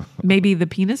E.T. Maybe the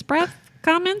penis breath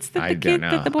comments that I the don't kid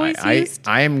know. that the boys I used.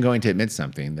 am going to admit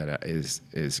something that is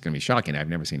going to be shocking. I've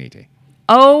never seen E.T.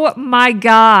 Oh my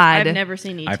God! I've never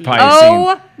seen E.T. I've probably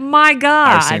Oh my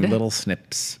God! I've seen little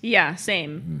snips. Yeah,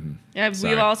 same.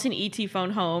 Sorry. We've all seen E.T. Phone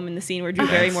Home in the scene where Drew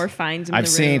Barrymore finds him in I've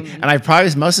the seen, room. and I've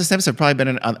probably most of the snips have probably been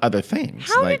in other things.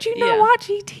 How like, did you not Yeah. watch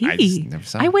E.T.? I just never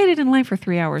saw I it. waited in line for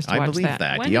 3 hours to I watch believe that.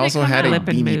 that. When He did it also come had a out?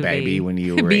 Flippin' Beanie movie. Baby when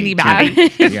you were Beanie a Baby.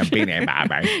 kid. Yeah, Beanie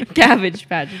Baby. Cabbage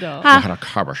Patch doll. Huh? Had a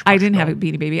cover I didn't have a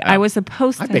Beanie Baby. I was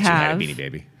supposed I to bet you have had a Beanie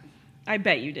Baby. I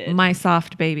bet you did. my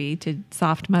soft baby to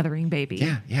soft mothering baby.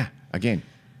 Yeah. Again,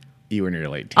 you were in your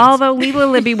late teens. Although Lila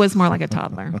Libby was more like a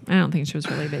toddler. I don't think she was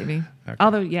really a baby.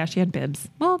 Although, yeah, she had bibs.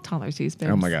 Well, toddlers use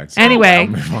bibs. Oh my God. Anyway.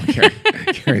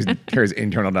 Carrie's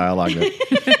internal dialogue,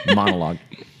 the monologue.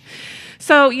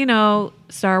 So,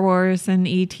 Star Wars and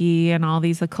E.T. and all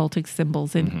these occultic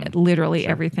symbols and Mm-hmm. literally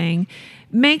everything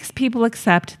makes people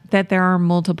accept that there are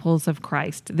multiples of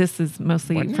Christ. This is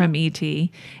mostly from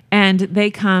E.T. And they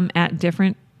come at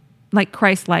different, like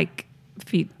Christ-like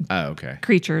Oh, okay.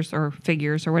 creatures or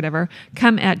figures or whatever,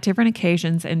 come at different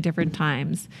occasions and different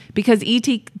times. Because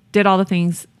E.T. did all the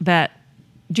things that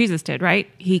Jesus did, right?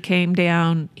 He came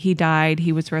down, he died,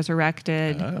 he was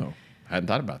resurrected. Oh, hadn't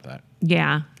thought about that.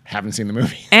 Yeah. Haven't seen the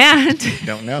movie. And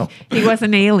Don't know. he was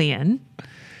an alien.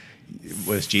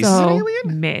 Was Jesus an So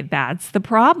alien? that's the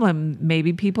problem.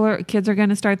 Maybe kids are going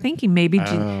to start thinking maybe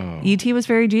E.T. was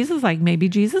very Jesus-like. Maybe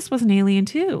Jesus was an alien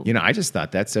too. I just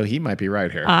thought that, so he might be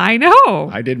right here. I know.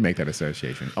 I did make that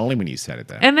association, only when you said it,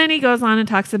 though. And then he goes on and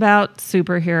talks about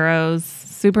superheroes.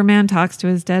 Superman talks to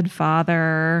his dead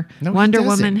father. No, he Wonder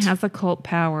Woman doesn't. has occult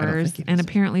powers. he And doesn't.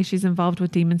 apparently she's involved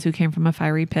with demons who came from a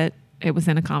fiery pit. It was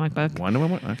in a comic book. Wonder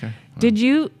Woman? Okay. Did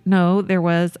you know there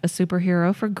was a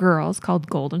superhero for girls called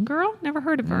Golden Girl? Never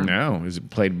heard of her. No. Was it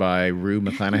played by Rue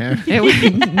McClanahan? It was,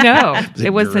 no. Was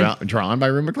it was drawn by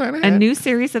Rue McClanahan? a new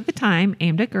series at the time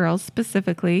aimed at girls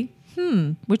specifically.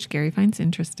 which Gary finds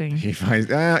interesting. He finds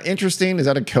interesting. Is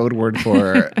that a code word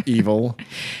for evil?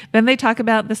 Then they talk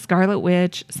about the Scarlet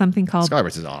Witch, something called Scarlet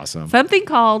Witch is awesome.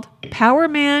 Power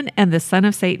Man and the Son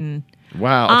of Satan.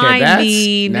 Wow. Okay, I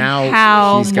mean, now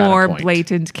how he's got a more point.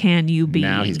 blatant can you be?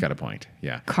 Now he's got a point.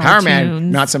 Yeah. Cartoons. Power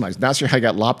Man, not so much. Not sure how I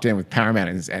got lopped in with Power Man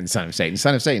and Son of Satan.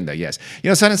 Son of Satan, though, yes.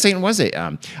 Son of Satan was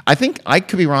I think, I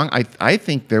could be wrong. I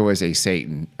think there was a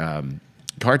Satan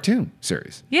cartoon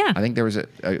series. Yeah. I think there was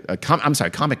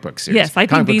comic book series. Yes, I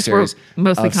think these were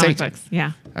mostly comic books.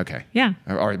 Yeah. Okay. Yeah.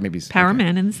 Or maybe Power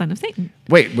Man and the Son of Satan.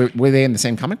 Wait, were they in the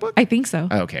same comic book? I think so.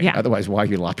 Oh, okay. Yeah. Otherwise, why are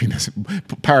you lopping this?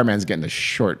 Power Man's getting the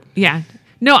short. Yeah.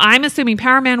 No, I'm assuming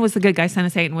Power Man was the good guy, Son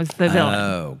of Satan was the villain.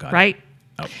 Oh, got it. Right?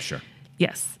 Oh, sure.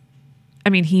 Yes. I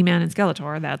mean, He-Man and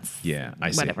Skeletor, that's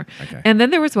I see. whatever. Okay. And then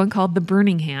there was one called The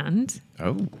Burning Hand.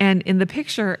 Oh. And in the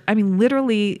picture, I mean,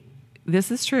 literally,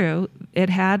 this is true. It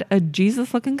had a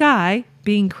Jesus-looking guy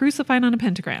being crucified on a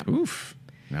pentagram. Oof.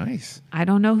 Nice. I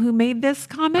don't know who made this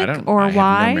comic I or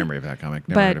why. have no memory of that comic.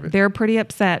 Never heard of But it. they're pretty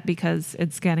upset because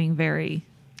it's getting very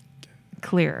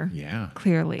clear. Yeah.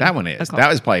 Clearly. That one is. occult. That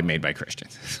was probably made by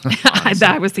Christians.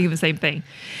 I was thinking the same thing.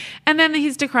 And then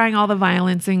he's decrying all the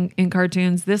violence in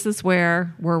cartoons. This is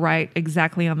where we're right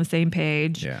exactly on the same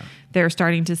page. Yeah. They're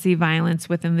starting to see violence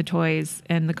within the toys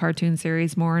and the cartoon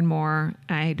series more and more.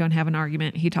 I don't have an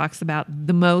argument. He talks about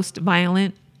the most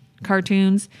violent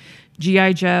cartoons: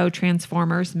 G.I. Joe,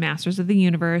 Transformers, Masters of the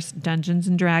Universe, Dungeons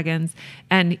and Dragons.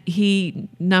 And he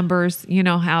numbers,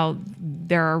 how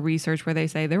there are research where they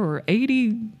say there were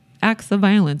 80 acts of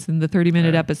violence in the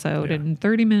 30-minute episode and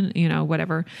 30-minute,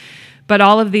 whatever. But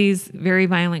all of these very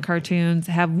violent cartoons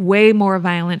have way more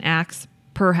violent acts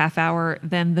per half hour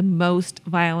than the most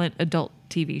violent adult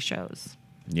TV shows.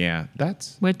 Yeah,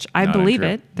 that's Which I not believe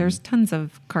untrue. it. There's tons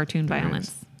of cartoon There violence.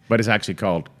 is. But it's actually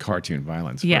called cartoon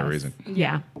violence for a reason.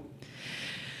 Yeah.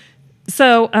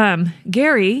 So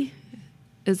Gary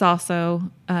is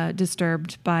also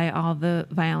disturbed by all the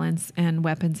violence and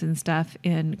weapons and stuff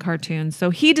in cartoons. So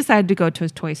he decided to go to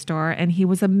his toy store, and he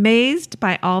was amazed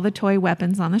by all the toy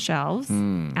weapons on the shelves,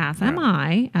 as am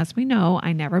I. As we know,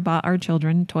 I never bought our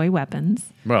children toy weapons.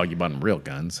 Well, you bought them real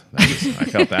guns. I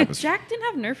felt that was... Jack didn't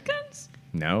have Nerf guns?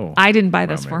 No. I didn't buy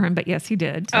this Well, for maybe. him, but yes, he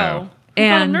did. Oh. Who bought him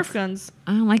And Nerf guns?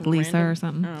 I don't like Lisa Random? or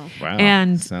something. Oh. Wow.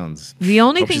 And sounds... the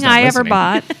only Hope she's thing not I ever listening.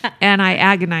 bought, and I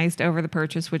agonized over the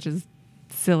purchase, which is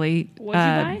silly. What did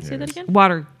you buy? Say that again?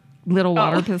 Little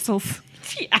water Oh. pistols.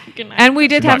 Agonized. And we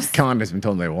did Bought have condoms and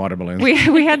told them they were water balloons.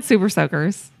 we had super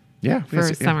soakers yeah. for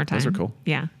yes, yeah, summertime. Those are cool.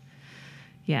 Yeah.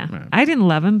 Yeah. Right. I didn't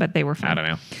love them, but they were fun. I don't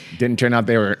know. Didn't turn out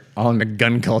they were all into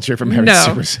gun culture from having No.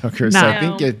 super soakers. So No.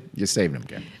 I think you saved them,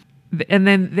 Ken. And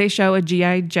then they show a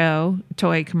G.I. Joe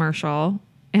toy commercial,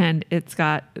 and it's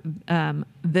got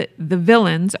the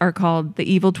villains are called the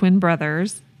Evil Twin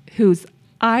Brothers, whose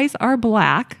eyes are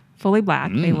black, fully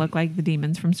black. They look like the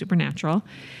demons from Supernatural.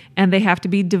 And they have to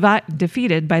be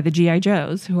defeated by the G.I.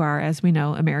 Joes, who are, as we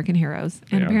know, American heroes.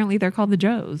 And Yeah. apparently they're called the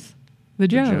Joes. The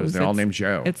Joes. They're all named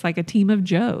Joe. It's like a team of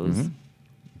Joes.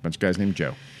 Bunch of guys named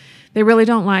Joe. They really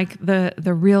don't like the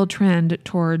real trend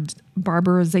towards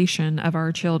barbarization of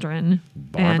our children.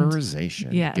 and Barbarization.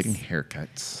 yes. Getting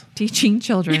haircuts. teaching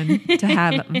children to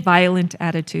have violent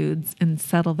attitudes and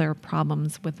settle their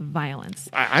problems with violence.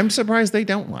 I'm surprised they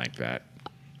don't like that.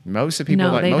 Most of people,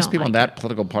 No, they most don't people on like that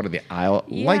political part of the aisle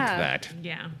like Yeah. that.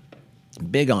 Yeah.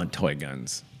 Big on toy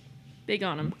guns. Big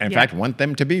on them. In Yeah. fact, want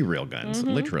them to be real guns,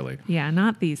 literally. Yeah,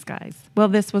 not these guys. Well,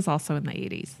 this was also in the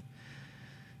 80s.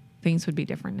 Things would be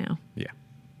different now. Yeah.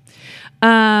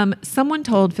 Someone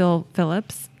told Phil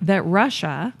Phillips that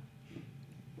Russia,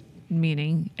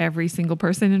 meaning every single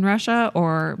person in Russia,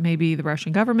 or maybe the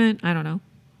Russian government, I don't know,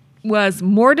 was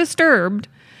more disturbed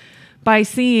by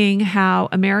seeing how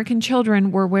American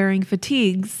children were wearing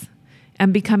fatigues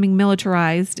and becoming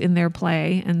militarized in their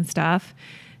play and stuff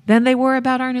than they were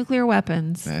about our nuclear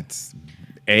weapons. That's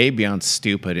A, beyond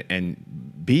stupid, and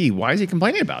B, why is he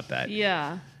complaining about that?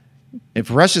 Yeah.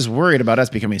 If Russia's worried about us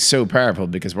becoming so powerful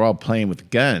because we're all playing with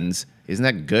guns, isn't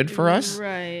that good for us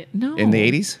Right. No. in the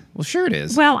 80s? Well, sure it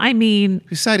is. Well, I mean,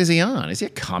 Whose side is he on? Is he a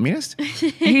communist?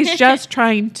 he's just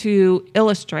trying to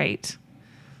illustrate.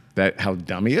 That how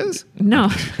dumb he is? No.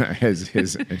 his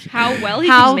How well he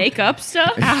How- can make up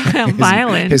stuff. How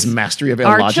violent his mastery of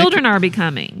our illogic. children are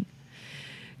becoming.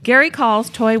 Gary calls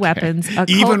toy weapons a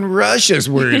Even Russia's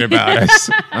worried about us.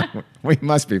 We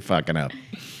must be fucking up.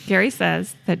 Gary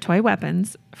says that toy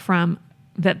weapons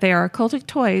that they are occultic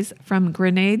toys from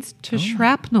grenades to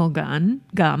shrapnel gum.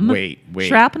 Wait.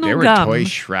 Shrapnel there were gum. toy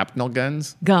shrapnel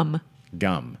guns? Gum.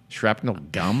 Gum. Shrapnel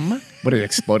gum? What, did it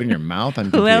explode in your mouth?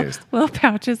 I'm confused. Little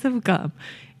pouches of gum.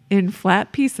 in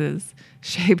flat pieces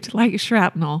shaped like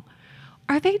shrapnel.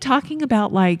 Are they talking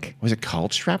about like... Was it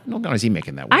called shrapnel gum? Or is he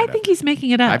making that word I up? think he's making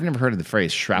it up. I've never heard of the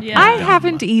phrase shrapnel I gum.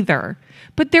 haven't either.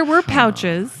 But there were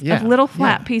pouches of little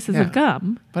flat pieces of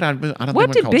gum. But I don't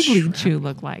What think did Big League Chew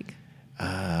look like?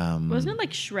 Wasn't it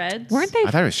like shreds? Weren't they?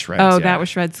 I thought it was shreds. Oh, yeah. that was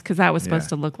shreds because that was supposed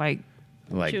to look like...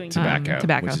 chewing tobacco,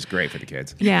 which is great for the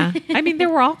kids. Yeah. I mean, there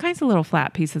were all kinds of little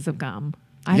flat pieces of gum.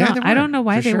 I there don't know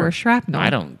why were, for they sure. were shrapnel.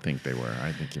 I don't think they were.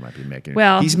 I think you might be making.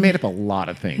 Well, he's made up a lot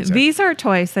of things. These are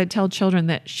toys that tell children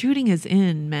that shooting is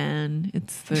in, man.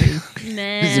 It's the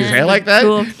Is his hair like that?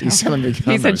 Cool. He's telling me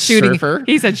He said shooting. surfer.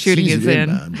 He said shooting She's is in.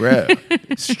 man, bro.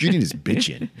 Shooting is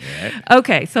bitching. Right?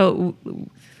 Okay, so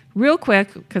real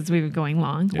quick because we were going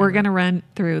long, we're gonna run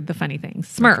through the funny things.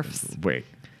 Smurfs. Wait.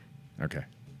 Okay.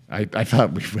 I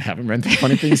thought we haven't read the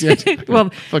funny things yet. Well,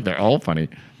 look, they're all funny.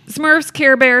 Smurfs,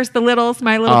 Care Bears, The Littles,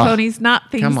 My Little Ponies, not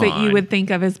things come that you on. would think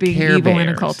of as being Care evil and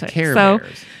Bears, occultic. Care So,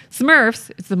 Bears. Smurfs,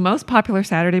 it's the most popular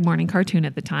Saturday morning cartoon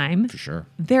at the time. For sure.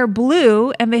 They're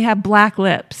blue and they have black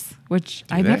lips, which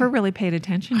I they? never really paid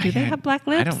attention. Do they have black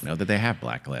lips? I don't know that they have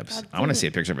black lips. I want to see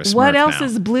a picture of a Smurf What else now.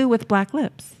 is blue with black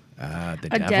lips? The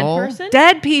A devil? dead person?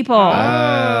 Dead people.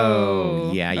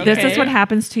 Oh, yeah. This is Okay. what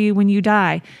happens to you when you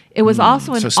die. It was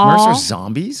also an So Smurfs all are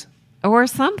zombies? or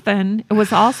something. It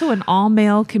was also an all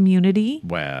male community.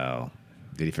 Well,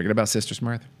 did he forget about Sister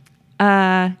Smurf?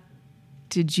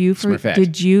 Did you Smurfette.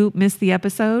 did you miss the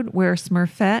episode where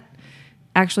Smurfette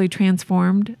actually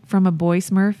transformed from a boy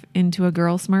Smurf into a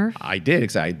girl Smurf? I did,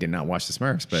 because I did not watch the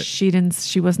Smurfs, but She didn't.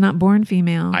 She was not born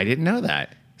female. I didn't know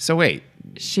that. So wait,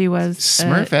 She was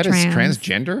Smurfette is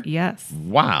transgender? Yes.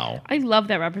 Wow. I love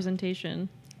that representation.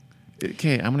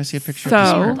 Okay, I'm going to see a picture So- of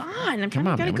the Hold Smurf. on, I'm Come trying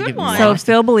on, to get a man, we're good getting one. So lost.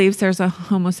 Phil believes there's a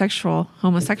homosexual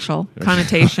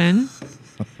connotation.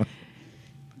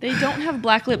 They don't have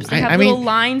black lips. They I have mean, little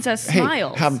lines as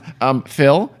smiles.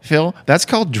 Phil, that's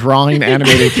called drawing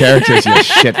animated characters, you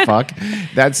shit fuck.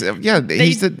 That's,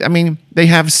 they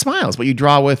have smiles, but you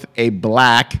draw with a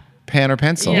black pen or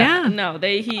pencil. Yeah. No,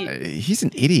 He's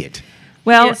an idiot.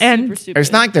 Well, is and super stupid.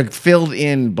 It's not like they're filled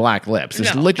in black lips.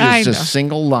 It's No. literally I just know.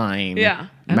 single line Yeah.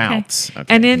 mouths. Okay.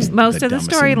 And He's in most of the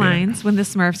dumbest human being. storylines, when the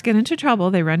Smurfs get into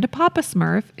trouble, they run to Papa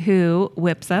Smurf, who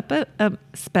whips up a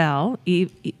spell.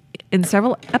 In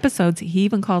several episodes, he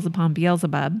even calls upon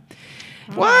Beelzebub.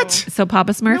 What? So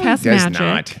Papa Smurf No, has he does magic.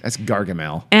 not. That's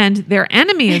Gargamel. And their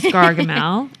enemy is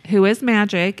Gargamel, who is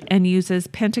magic and uses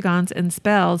pentagons and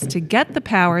spells to get the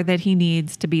power that he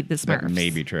needs to beat the Smurfs. That may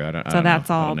be true. I don't So know. that's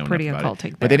I all don't know pretty enough about it.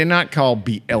 occultic But they there. did not call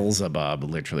Beelzebub,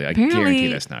 literally. I guarantee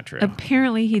that's not true.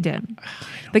 Apparently he did.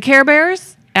 The Care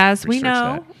Bears, as we Research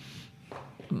know,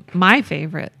 my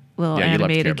favorite little Yeah, you loved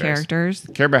animated Care Bears. characters.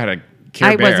 Care Bear had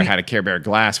a Care Bear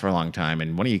glass for a long time,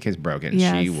 and one of you kids broke it, and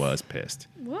she Yes. was pissed.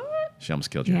 What? She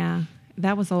almost killed you. Yeah,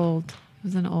 that was old. It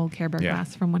was an old Care Bear Yeah.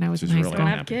 glass from when I was in This high is really school.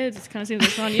 Don't have kids. It kind of seems like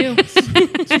it's on you.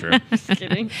 It's true. Just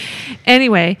kidding.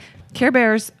 Anyway, Care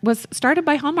Bears was started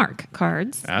by Hallmark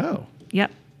cards. Oh.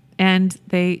 Yep. And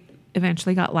they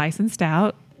eventually got licensed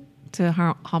out to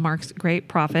Hallmark's great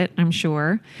profit, I'm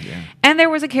sure. Yeah. And there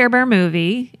was a Care Bear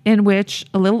movie in which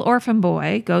a little orphan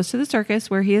boy goes to the circus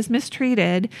where he is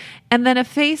mistreated, and then a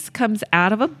face comes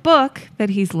out of a book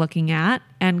that he's looking at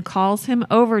and calls him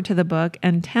over to the book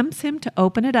and tempts him to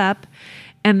open it up,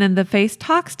 and then the face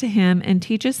talks to him and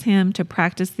teaches him to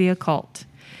practice the occult.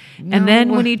 And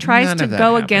then when he tries none to of that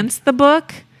go happened. against the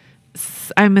book,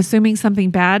 I'm assuming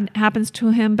something bad happens to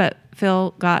him, but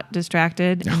Phil got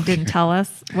distracted and didn't tell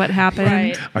us what happened.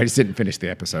 Right. I just didn't finish the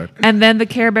episode. And then the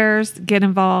Care Bears get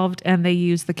involved and they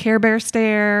use the Care Bear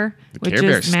stare, which Care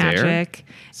Bear is stare? magic.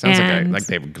 Sounds And like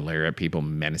they would glare at people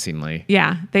menacingly.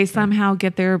 yeah, they somehow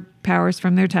get their powers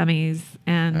from their tummies.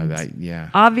 And Yeah.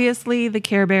 obviously the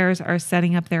Care Bears are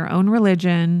setting up their own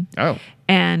religion. Oh.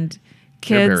 And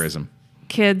Care kids Bearism.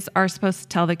 kids are supposed to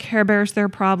tell the Care Bears their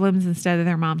problems instead of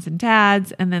their moms and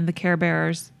dads, and then the Care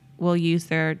Bears will use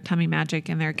their tummy magic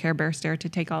and their Care Bear stare to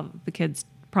take all the kids'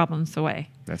 problems away.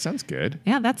 That sounds good.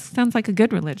 Yeah, that sounds like a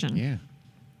good religion. Yeah.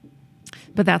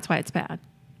 But that's why it's bad.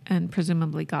 And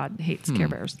presumably God hates Care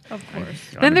Bears. Of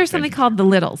course. Then there's something called the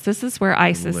Littles. This is where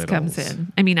ISIS comes Littles.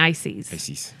 in. I mean, ICES.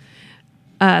 Pisces.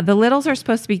 The Littles are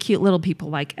supposed to be cute little people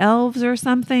like elves or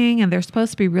something, and they're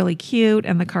supposed to be really cute.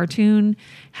 And the cartoon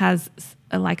has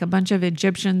like a bunch of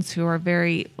Egyptians who are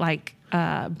very like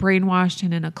brainwashed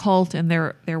and in a cult, and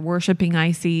they're worshiping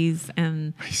ICES.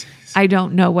 And I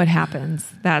don't know what happens.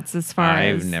 That's as far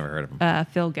I've as never heard of them.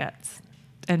 Phil gets.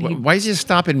 And he Why does he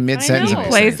stop in mid sentence? know.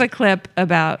 plays a clip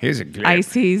about Here's a clip.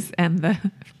 ICES and the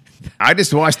I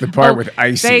just watched the part with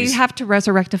Ices. They have to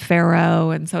resurrect a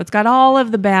pharaoh, and so it's got all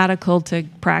of the bad occultic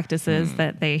practices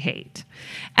that they hate.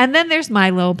 And then there's My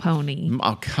Little Pony.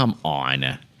 Oh, come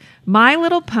on. My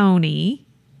Little Pony,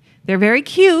 they're very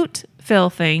cute, Phil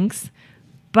thinks,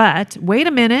 but wait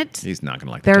a minute. He's not going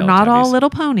to like the They're not all Teletubbies. little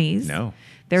ponies. No.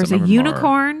 There's Some a of them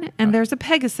unicorn and there's a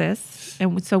Pegasus.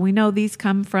 And so we know these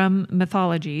come from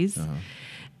mythologies,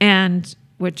 and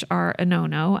which are a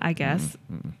no-no, I guess,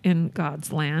 in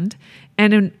God's land.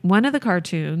 And in one of the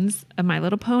cartoons of My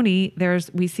Little Pony,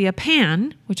 we see a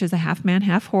Pan, which is a half man,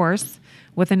 half horse,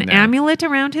 with an amulet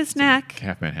around his neck,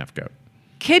 Half man, half goat.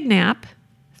 kidnap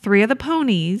 3 of the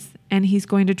ponies, and he's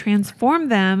going to transform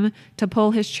them to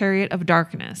pull his chariot of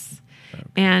darkness. Okay.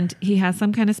 And he has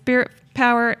some kind of spirit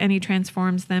power, and he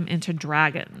transforms them into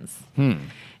dragons.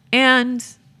 And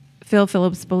Phil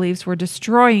Phillips believes we're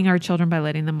destroying our children by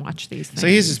letting them watch these things. So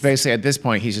he's just basically, at this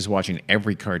point, he's just watching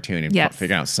every cartoon and Yes.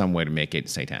 figuring out some way to make it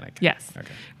satanic. Yes.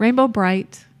 Okay. Rainbow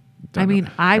Bright. Don't I mean,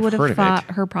 know. I I've would heard have of thought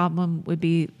it. her problem would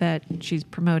be that she's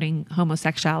promoting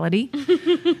homosexuality.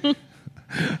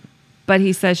 But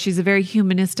he says she's a very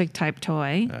humanistic type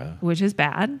toy, which is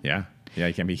bad. Yeah. Yeah,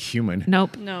 you can't be human.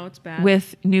 Nope. No, it's bad.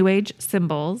 With New Age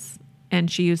symbols, and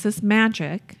she uses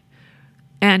magic.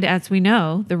 And as we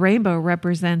know, the rainbow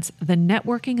represents the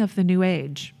networking of the New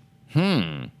Age.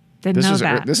 Didn't know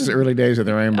that. This is early days of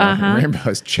the rainbow. Uh-huh. The rainbow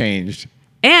has changed.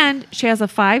 And she has a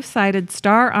 5-sided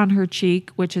star on her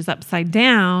cheek, which is upside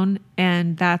down,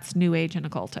 and that's New Age and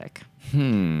occultic.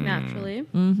 Naturally.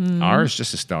 Ours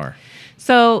just a star.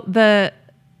 So the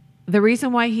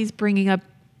reason why he's bringing up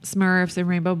Smurfs and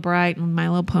Rainbow Bright and My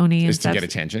Little Pony Is to get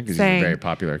attention because these are very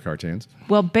popular cartoons.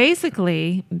 Well,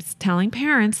 basically, it's telling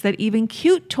parents that even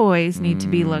cute toys need to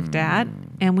be looked at,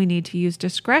 and we need to use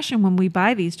discretion when we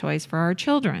buy these toys for our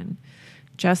children.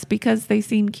 Just because they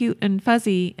seem cute and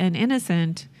fuzzy and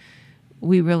innocent,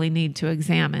 we really need to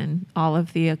examine all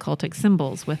of the occultic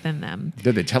symbols within them.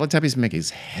 Did the Teletubbies make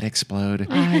his head explode?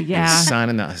 Yeah. The sun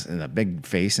and the big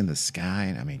face in the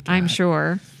sky. I mean, I'm God.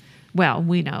 sure. Well,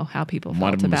 we know how people One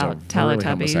felt of them was about overtly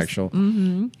Teletubbies.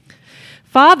 homosexual.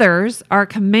 Fathers are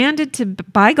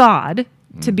commanded by God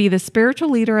to be the spiritual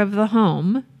leader of the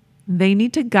home. They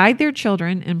need to guide their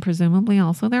children and presumably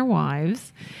also their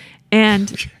wives.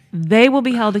 And they will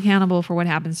be held accountable for what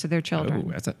happens to their children.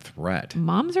 Oh, that's a threat.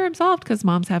 Moms are absolved because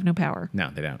moms have no power. No,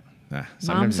 they don't.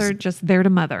 Moms are just there to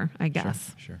mother, I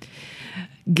guess. Sure.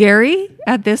 Gary,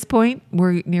 at this point,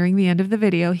 we're nearing the end of the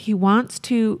video. He wants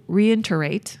to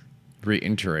reiterate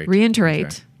Okay.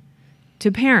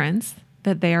 to parents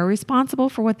that they are responsible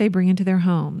for what they bring into their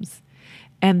homes.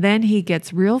 And then he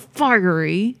gets real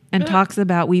fiery and talks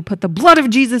about, we put the blood of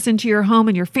Jesus into your home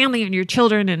and your family and your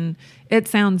children. And it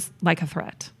sounds like a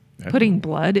threat. Putting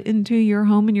blood into your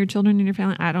home and your children and your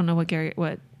family. I don't know what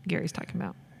Gary's talking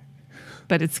about,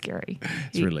 but it's scary.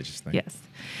 It's a religious thing. Yes.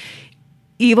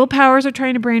 Evil powers are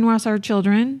trying to brainwash our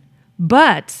children,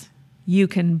 but you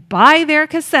can buy their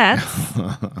cassettes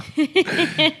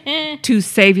to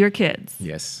save your kids.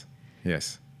 Yes.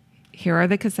 Here are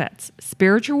the cassettes.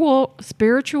 Spiritual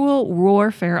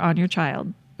warfare on your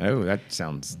child. Oh, that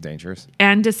sounds dangerous.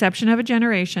 And Deception of a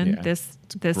Generation. Yeah. This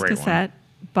great cassette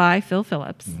by Phil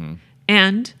Phillips.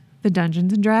 And The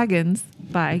Dungeons and Dragons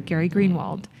by Gary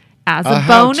Greenwald. As a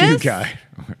bonus, guy.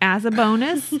 as a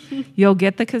bonus, you'll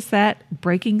get the cassette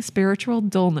Breaking Spiritual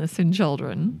Dullness in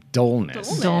Children.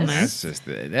 Dullness. Dullness. That's just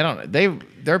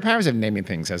their powers of naming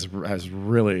things has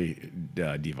really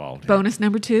devolved. Bonus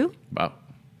number 2. Oh.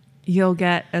 You'll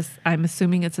get, I'm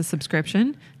assuming it's a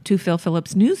subscription, to Phil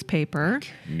Phillips' newspaper,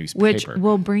 which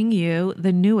will bring you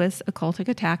the newest occultic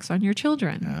attacks on your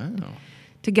children. Oh.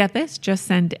 To get this, just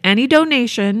send any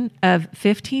donation of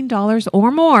 $15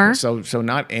 or more. So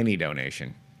not any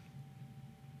donation.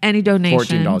 Any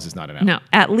donation. $14 is not enough. No,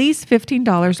 at least $15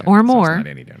 Okay, or so more. it's not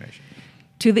any donation.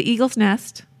 To the Eagle's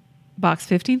Nest, Box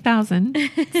 15,000,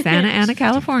 Santa Ana,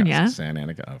 California. Santa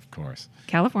Ana, of course.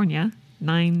 California,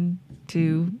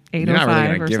 92805 You're not really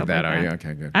going or to give something that, like are you? that.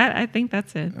 Okay, good. I think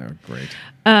that's it. Oh, great.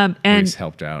 And Police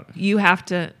helped out. you have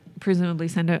to presumably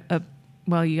send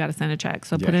you got to send a check.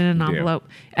 So put Yeah, it in an you do. envelope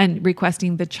and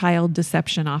requesting the child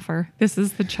deception offer. This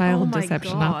is the child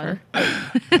deception God. offer.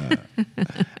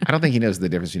 I don't think he knows the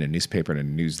difference between a newspaper and a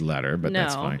newsletter, but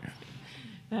that's No. fine.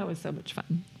 That was so much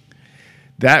fun.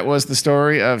 That was the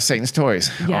story of Satan's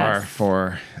Toys. Yes.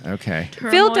 Okay.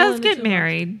 Phil Turmoil does in the get two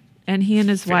married, and he and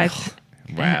his wife,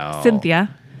 Well, Cynthia.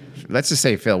 Let's just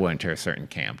say Phil went to a certain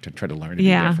camp to try to learn to be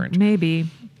Yeah, different. maybe.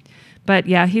 But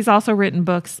yeah, he's also written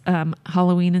books,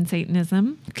 Halloween and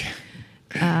Satanism, Okay.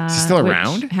 Is he still which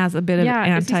around? has a bit of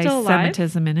Yeah, is he still alive?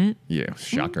 anti-Semitism in it. Yeah,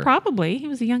 shocker. Probably. He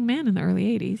was a young man in the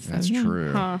early 80s. So That's yeah.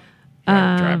 true. Huh.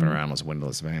 Driving around with a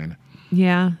windowless van.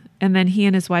 Yeah. And then he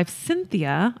and his wife,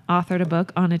 Cynthia, authored a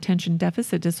book on attention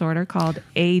deficit disorder called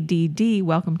ADD,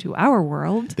 Welcome to Our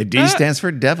World. The D stands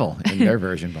for devil in their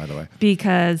version, by the way.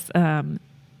 Because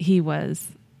he was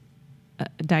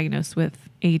diagnosed with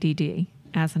ADD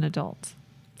as an adult.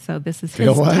 So this is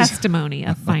his testimony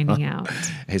of finding out.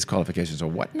 His qualifications are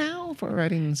what now for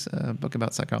writing a book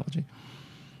about psychology?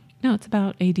 No, it's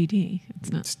about ADD.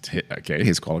 It's not. Okay,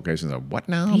 his qualifications are what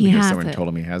now? He because has someone it. told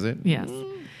him he has it? Yes.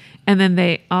 And then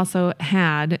they also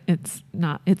had,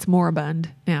 it's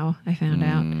moribund now, I found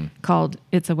out,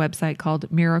 it's a website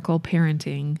called Miracle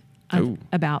Parenting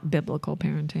about biblical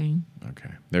parenting. Okay.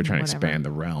 They're trying to expand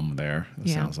the realm there, it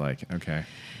sounds like. Okay.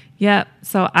 Yeah.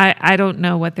 So I don't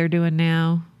know what they're doing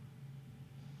now.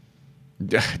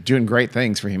 Doing great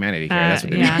things for humanity, Gary. That's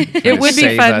what Yeah. It would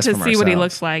be fun to see what he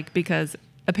looks like because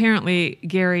apparently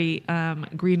Gary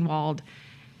Greenwald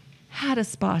had a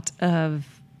spot of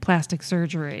plastic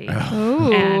surgery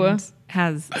and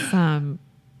has some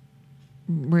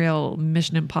real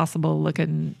Mission Impossible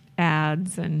looking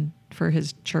ads and for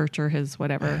his church or his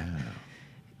whatever.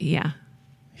 Yeah.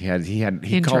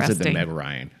 He calls it the Meg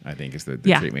Ryan, I think is the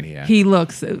treatment he had. He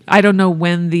looks, I don't know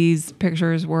when these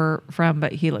pictures were from,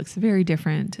 but he looks very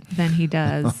different than he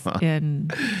does in.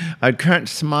 I can't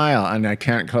smile and I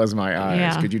can't close my eyes.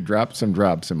 Yeah. Could you drop some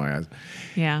drops in my eyes?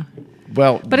 Yeah.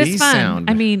 Well, but it's fun.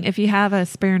 I mean, if you have a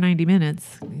spare 90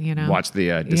 minutes, watch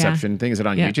the deception thing. Is it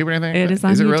on YouTube or anything? It is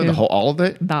on YouTube. Is it really all of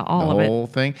it? The whole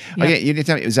thing? Yep. Okay, you need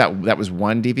to tell me, that was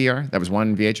one DVR? That was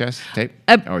one VHS tape?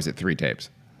 Or is it 3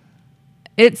 tapes?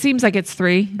 It seems like it's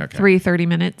 3. Okay. 3 30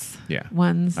 minutes. Yeah.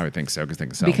 Ones. I would think so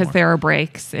because there are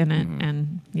breaks in it,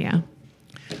 and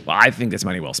Well, I think that's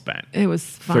money well spent. It was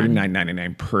fun.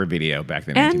 $39.99 per video back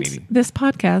then. And 1980. this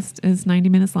podcast is 90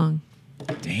 minutes long.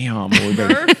 Damn.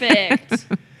 Perfect.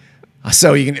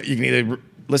 So you can either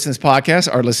listen to this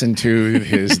podcast or listen to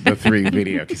the 3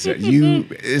 video cassette.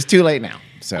 It's too late now.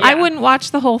 So I wouldn't watch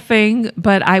the whole thing,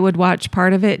 but I would watch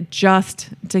part of it just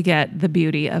to get the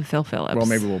beauty of Phil Phillips. Well,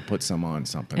 maybe we'll put some on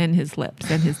something. And his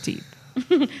lips and his teeth.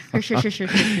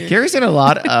 Gary's did a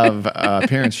lot of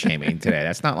appearance shaming today.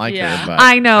 That's not like her, but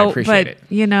I know, I appreciate it.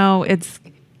 It's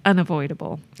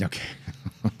unavoidable. Okay.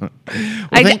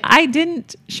 I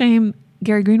didn't shame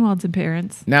Gary Greenwald's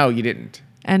appearance. No, you didn't.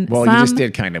 And you just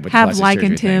did kind of with have plastic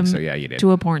likened surgery him thing, so yeah, you did.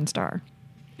 to a porn star.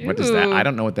 What is that? I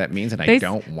don't know what that means, and I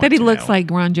don't want to that he looks know.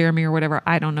 like Ron Jeremy or whatever.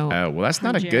 I don't know. Oh, well, that's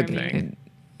not a good thing.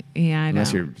 Yeah, I know.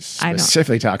 Unless you're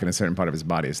specifically talking a certain part of his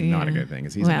body, it's not a good thing.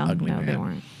 Because he's an ugly man. They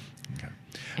weren't. Okay.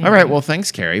 Anyway. All right. Well,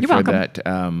 thanks, Carrie, for welcome.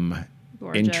 that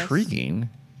intriguing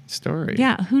story.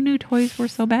 Yeah. Who knew toys were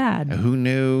so bad? Who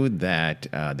knew that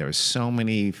there were so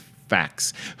many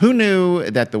facts? Who knew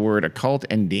that the word occult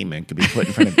and demon could be put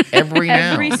in front of every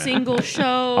noun? Every single show.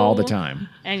 All the time.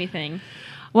 Anything.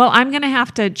 Well, I'm going to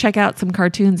have to check out some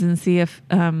cartoons and see if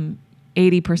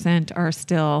 80% are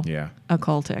still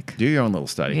occultic. Do your own little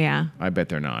study. Yeah. I bet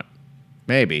they're not.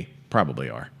 Maybe. Probably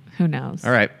are. Who knows?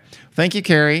 All right. Thank you,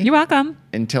 Carrie. You're welcome.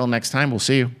 Until next time, we'll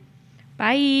see you.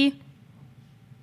 Bye.